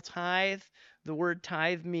the whole tithe. The word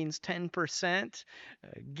tithe means 10%.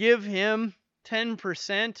 Give him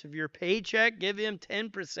 10% of your paycheck. Give him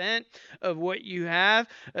 10% of what you have.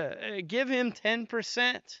 Give him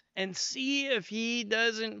 10% and see if he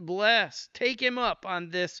doesn't bless. Take him up on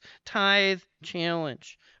this tithe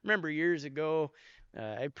challenge. Remember years ago,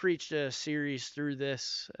 I preached a series through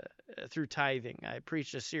tithing. I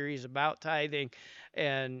preached a series about tithing,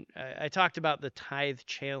 and I talked about the tithe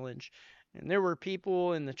challenge. And there were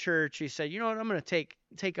people in the church who said, you know what, I'm going to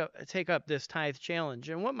take up this tithe challenge.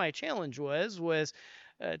 And what my challenge was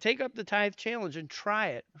take up the tithe challenge and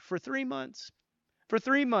try it for 3 months. For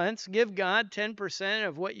 3 months, give God 10%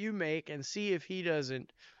 of what you make and see if he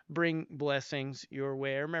doesn't bring blessings your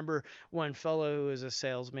way. I remember one fellow who was a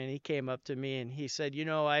salesman. He came up to me and he said, you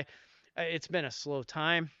know, it's been a slow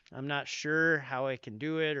time. I'm not sure how I can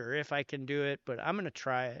do it or if I can do it, but I'm going to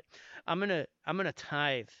try it. I'm going to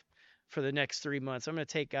tithe for the next 3 months. I'm going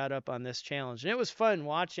to take God up on this challenge. And it was fun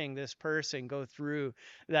watching this person go through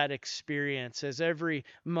that experience. As every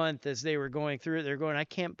month as they were going through it, they're going, I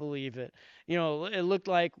can't believe it. You know, it looked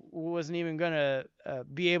like wasn't even going to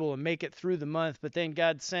be able to make it through the month, but then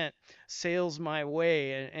God sent sales my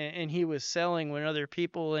way, and he was selling when other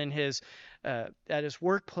people in his at his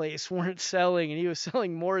workplace weren't selling, and he was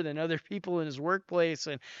selling more than other people in his workplace,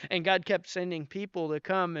 and God kept sending people to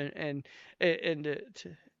come and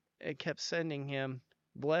it kept sending him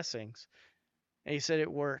blessings. And he said,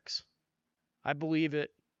 it works. I believe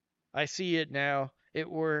it. I see it now. It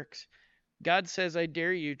works. God says, I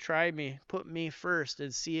dare you, try me. Put me first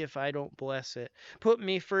and see if I don't bless it. Put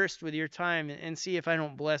me first with your time and see if I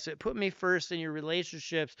don't bless it. Put me first in your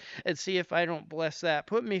relationships and see if I don't bless that.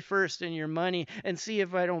 Put me first in your money and see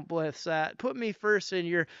if I don't bless that. Put me first in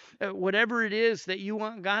your whatever it is that you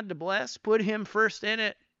want God to bless. Put him first in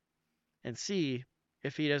it and see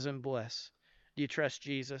if he doesn't bless. Do you trust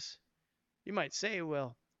Jesus? You might say,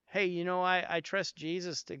 well, hey, you know, I trust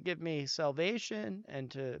Jesus to give me salvation and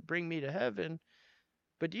to bring me to heaven.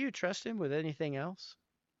 But do you trust him with anything else?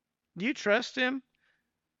 Do you trust him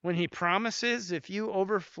when he promises if you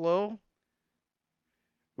overflow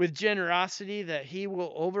with generosity that he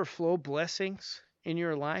will overflow blessings in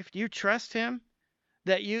your life? Do you trust him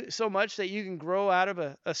that you so much that you can grow out of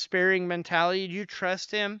a sparing mentality? Do you trust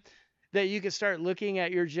him that you can start looking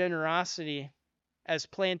at your generosity as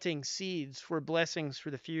planting seeds for blessings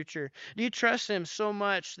for the future? Do you trust him so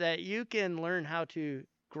much that you can learn how to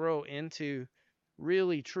grow into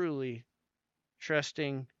really, truly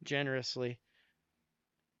trusting generously?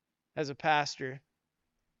 As a pastor,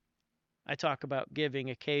 I talk about giving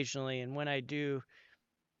occasionally, and when I do,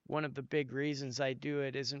 one of the big reasons I do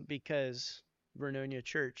it isn't because Vernonia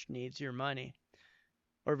Church needs your money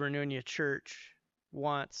or Vernonia Church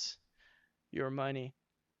wants your money.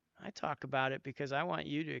 I talk about it because I want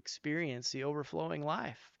you to experience the overflowing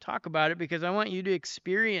life. Talk about it because I want you to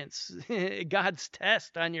experience God's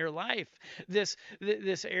test on your life. This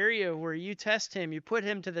area where you test him, you put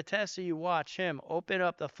him to the test, and you watch him open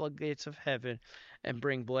up the floodgates of heaven and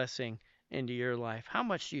bring blessing into your life. How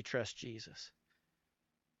much do you trust Jesus?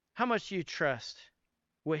 How much do you trust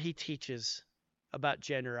what he teaches about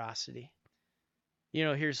generosity? You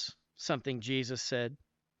know, here's something Jesus said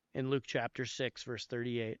in Luke chapter 6, verse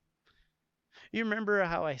 38. You remember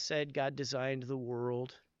how I said God designed the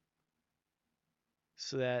world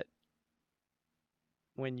so that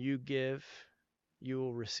when you give, you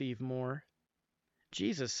will receive more?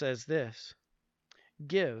 Jesus says this,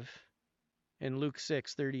 give, in Luke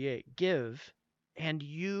 6:38. Give, and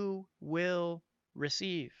you will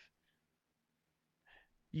receive.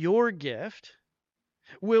 Your gift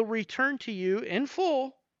will return to you in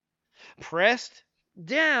full, pressed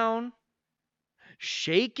down,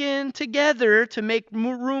 shaken together to make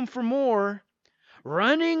room for more,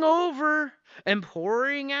 running over and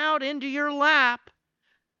pouring out into your lap.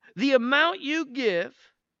 The amount you give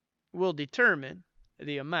will determine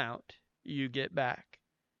the amount you get back.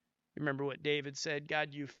 Remember what David said,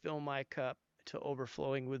 God, you fill my cup to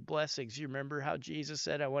overflowing with blessings. You remember how Jesus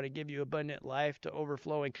said, I want to give you abundant life to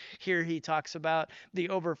overflowing. Here he talks about the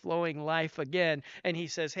overflowing life again. And he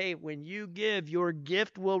says, hey, when you give, your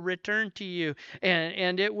gift will return to you,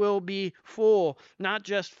 and it will be full. Not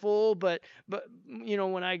just full, but you know,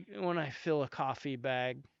 when I fill a coffee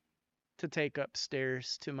bag to take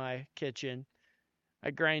upstairs to my kitchen,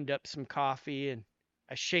 I grind up some coffee and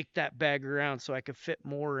I shake that bag around so I can fit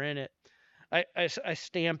more in it. I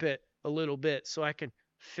stamp it a little bit so I can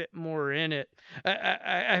fit more in it.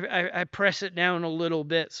 I press it down a little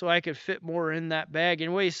bit so I can fit more in that bag.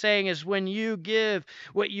 And what he's saying is when you give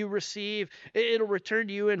what you receive, it'll return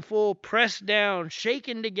to you in full, pressed down,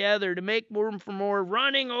 shaken together to make room for more,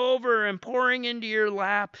 running over and pouring into your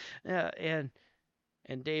lap. And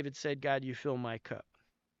David said, God, you fill my cup.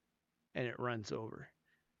 And it runs over.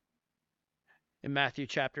 In Matthew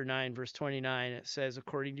chapter 9, verse 29, it says,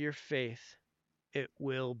 according to your faith, it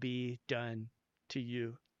will be done to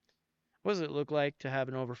you. What does it look like to have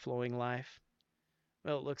an overflowing life?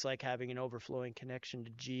 Well, it looks like having an overflowing connection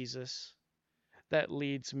to Jesus. That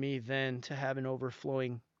leads me then to have an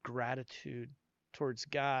overflowing gratitude towards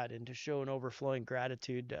God and to show an overflowing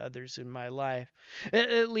gratitude to others in my life.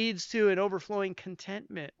 It leads to an overflowing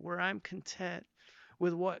contentment where I'm content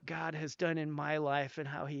with what God has done in my life and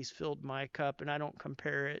how he's filled my cup, and I don't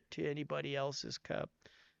compare it to anybody else's cup.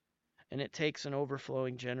 And it takes an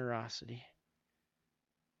overflowing generosity.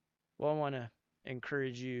 Well, I want to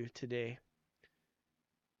encourage you today.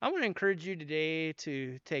 I want to encourage you today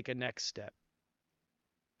to take a next step.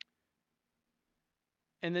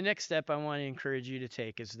 And the next step I want to encourage you to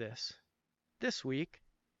take is this. This week,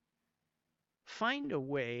 find a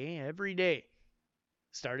way every day,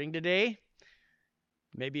 starting today,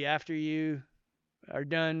 maybe after you are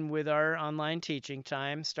done with our online teaching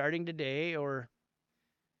time, starting today,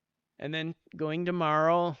 and then going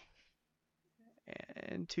tomorrow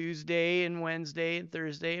and Tuesday and Wednesday and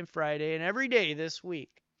Thursday and Friday and every day this week.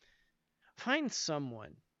 Find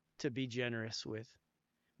someone to be generous with.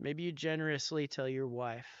 Maybe you generously tell your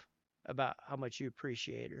wife about how much you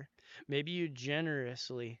appreciate her. Maybe you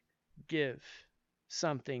generously give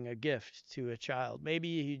something, a gift to a child. Maybe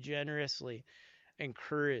you generously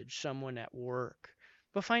encourage someone at work.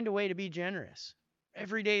 But find a way to be generous.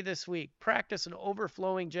 Every day this week, practice an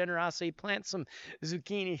overflowing generosity. Plant some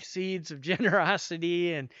zucchini seeds of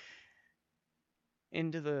generosity and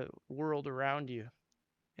into the world around you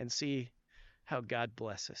and see how God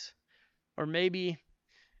blesses. Or maybe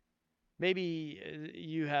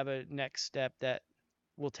you have a next step that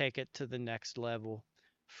will take it to the next level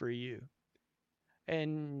for you.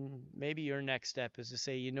 And maybe your next step is to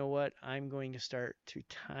say, you know what? I'm going to start to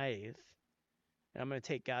tithe. And I'm going to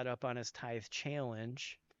take God up on his tithe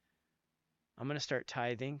challenge. I'm going to start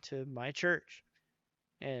tithing to my church.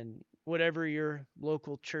 And whatever your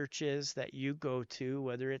local church is that you go to,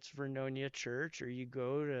 whether it's Vernonia Church or you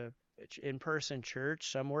go to in-person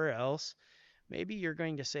church somewhere else, maybe you're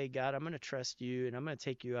going to say, God, I'm going to trust you and I'm going to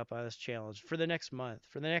take you up on this challenge for the next month,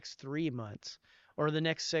 for the next 3 months, or the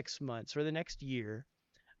next 6 months, or the next year.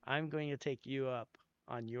 I'm going to take you up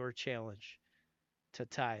on your challenge to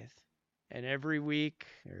tithe. And every week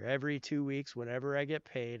or every 2 weeks, whenever I get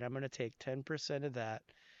paid, I'm going to take 10% of that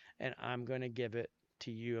and I'm going to give it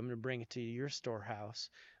to you. I'm going to bring it to your storehouse,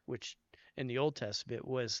 which in the Old Testament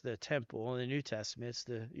was the temple. In the New Testament,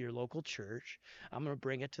 it's your local church. I'm going to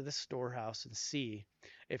bring it to the storehouse and see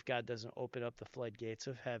if God doesn't open up the floodgates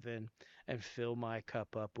of heaven and fill my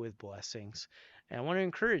cup up with blessings. And I want to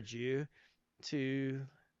encourage you to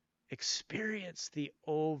experience the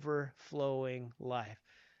overflowing life.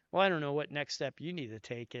 Well, I don't know what next step you need to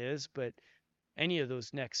take is, but any of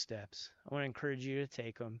those next steps, I want to encourage you to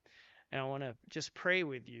take them. And I want to just pray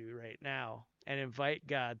with you right now and invite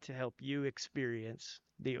God to help you experience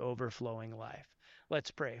the overflowing life.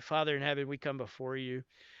 Let's pray. Father in heaven, we come before you.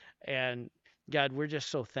 And God, we're just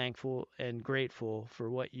so thankful and grateful for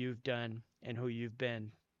what you've done and who you've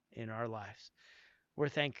been in our lives. We're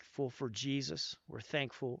thankful for Jesus. We're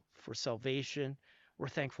thankful for salvation. We're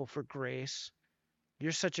thankful for grace.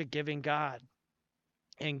 You're such a giving God.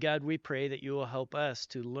 And God, we pray that you will help us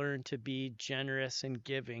to learn to be generous and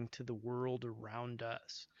giving to the world around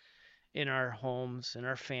us, in our homes, in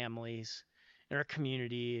our families, in our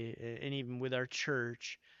community, and even with our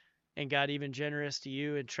church. And God, even generous to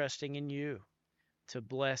you and trusting in you to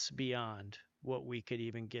bless beyond what we could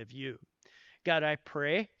even give you. God, I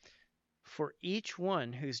pray for each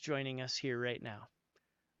one who's joining us here right now.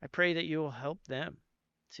 I pray that you will help them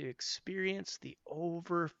to experience the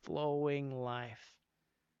overflowing life.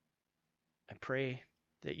 I pray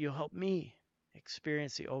that you'll help me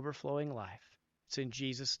experience the overflowing life. It's in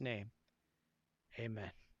Jesus' name.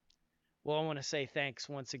 Amen. Well, I want to say thanks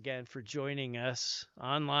once again for joining us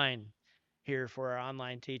online here for our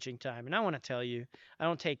online teaching time. And I want to tell you, I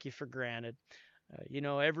don't take you for granted.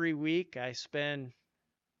 Every week I spend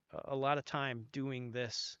a lot of time doing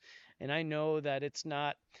this. And I know that it's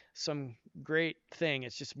not some great thing.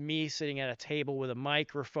 It's just me sitting at a table with a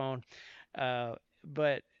microphone.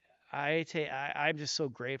 But I'm just so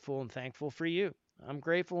grateful and thankful for you. I'm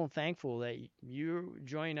grateful and thankful that you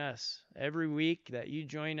join us every week, that you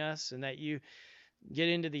join us and that you get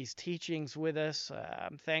into these teachings with us.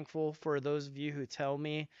 I'm thankful for those of you who tell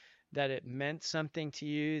me that it meant something to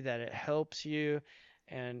you, that it helps you.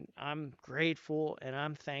 And I'm grateful and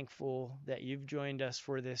I'm thankful that you've joined us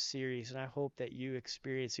for this series. And I hope that you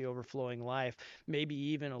experience the overflowing life, maybe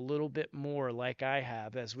even a little bit more like I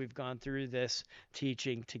have as we've gone through this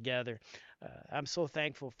teaching together. I'm so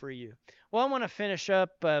thankful for you. Well, I want to finish up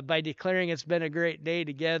by declaring it's been a great day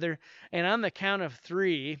together. And on the count of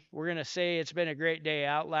 3, we're going to say it's been a great day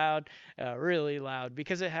out loud, really loud,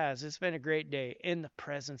 because it has. It's been a great day in the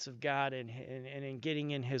presence of God and in getting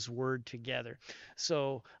in His Word together.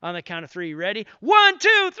 So on the count of 3, ready? 1,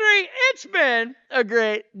 2, 3. It's been a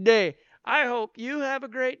great day. I hope you have a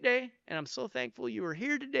great day. And I'm so thankful you are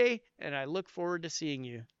here today. And I look forward to seeing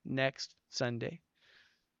you next Sunday.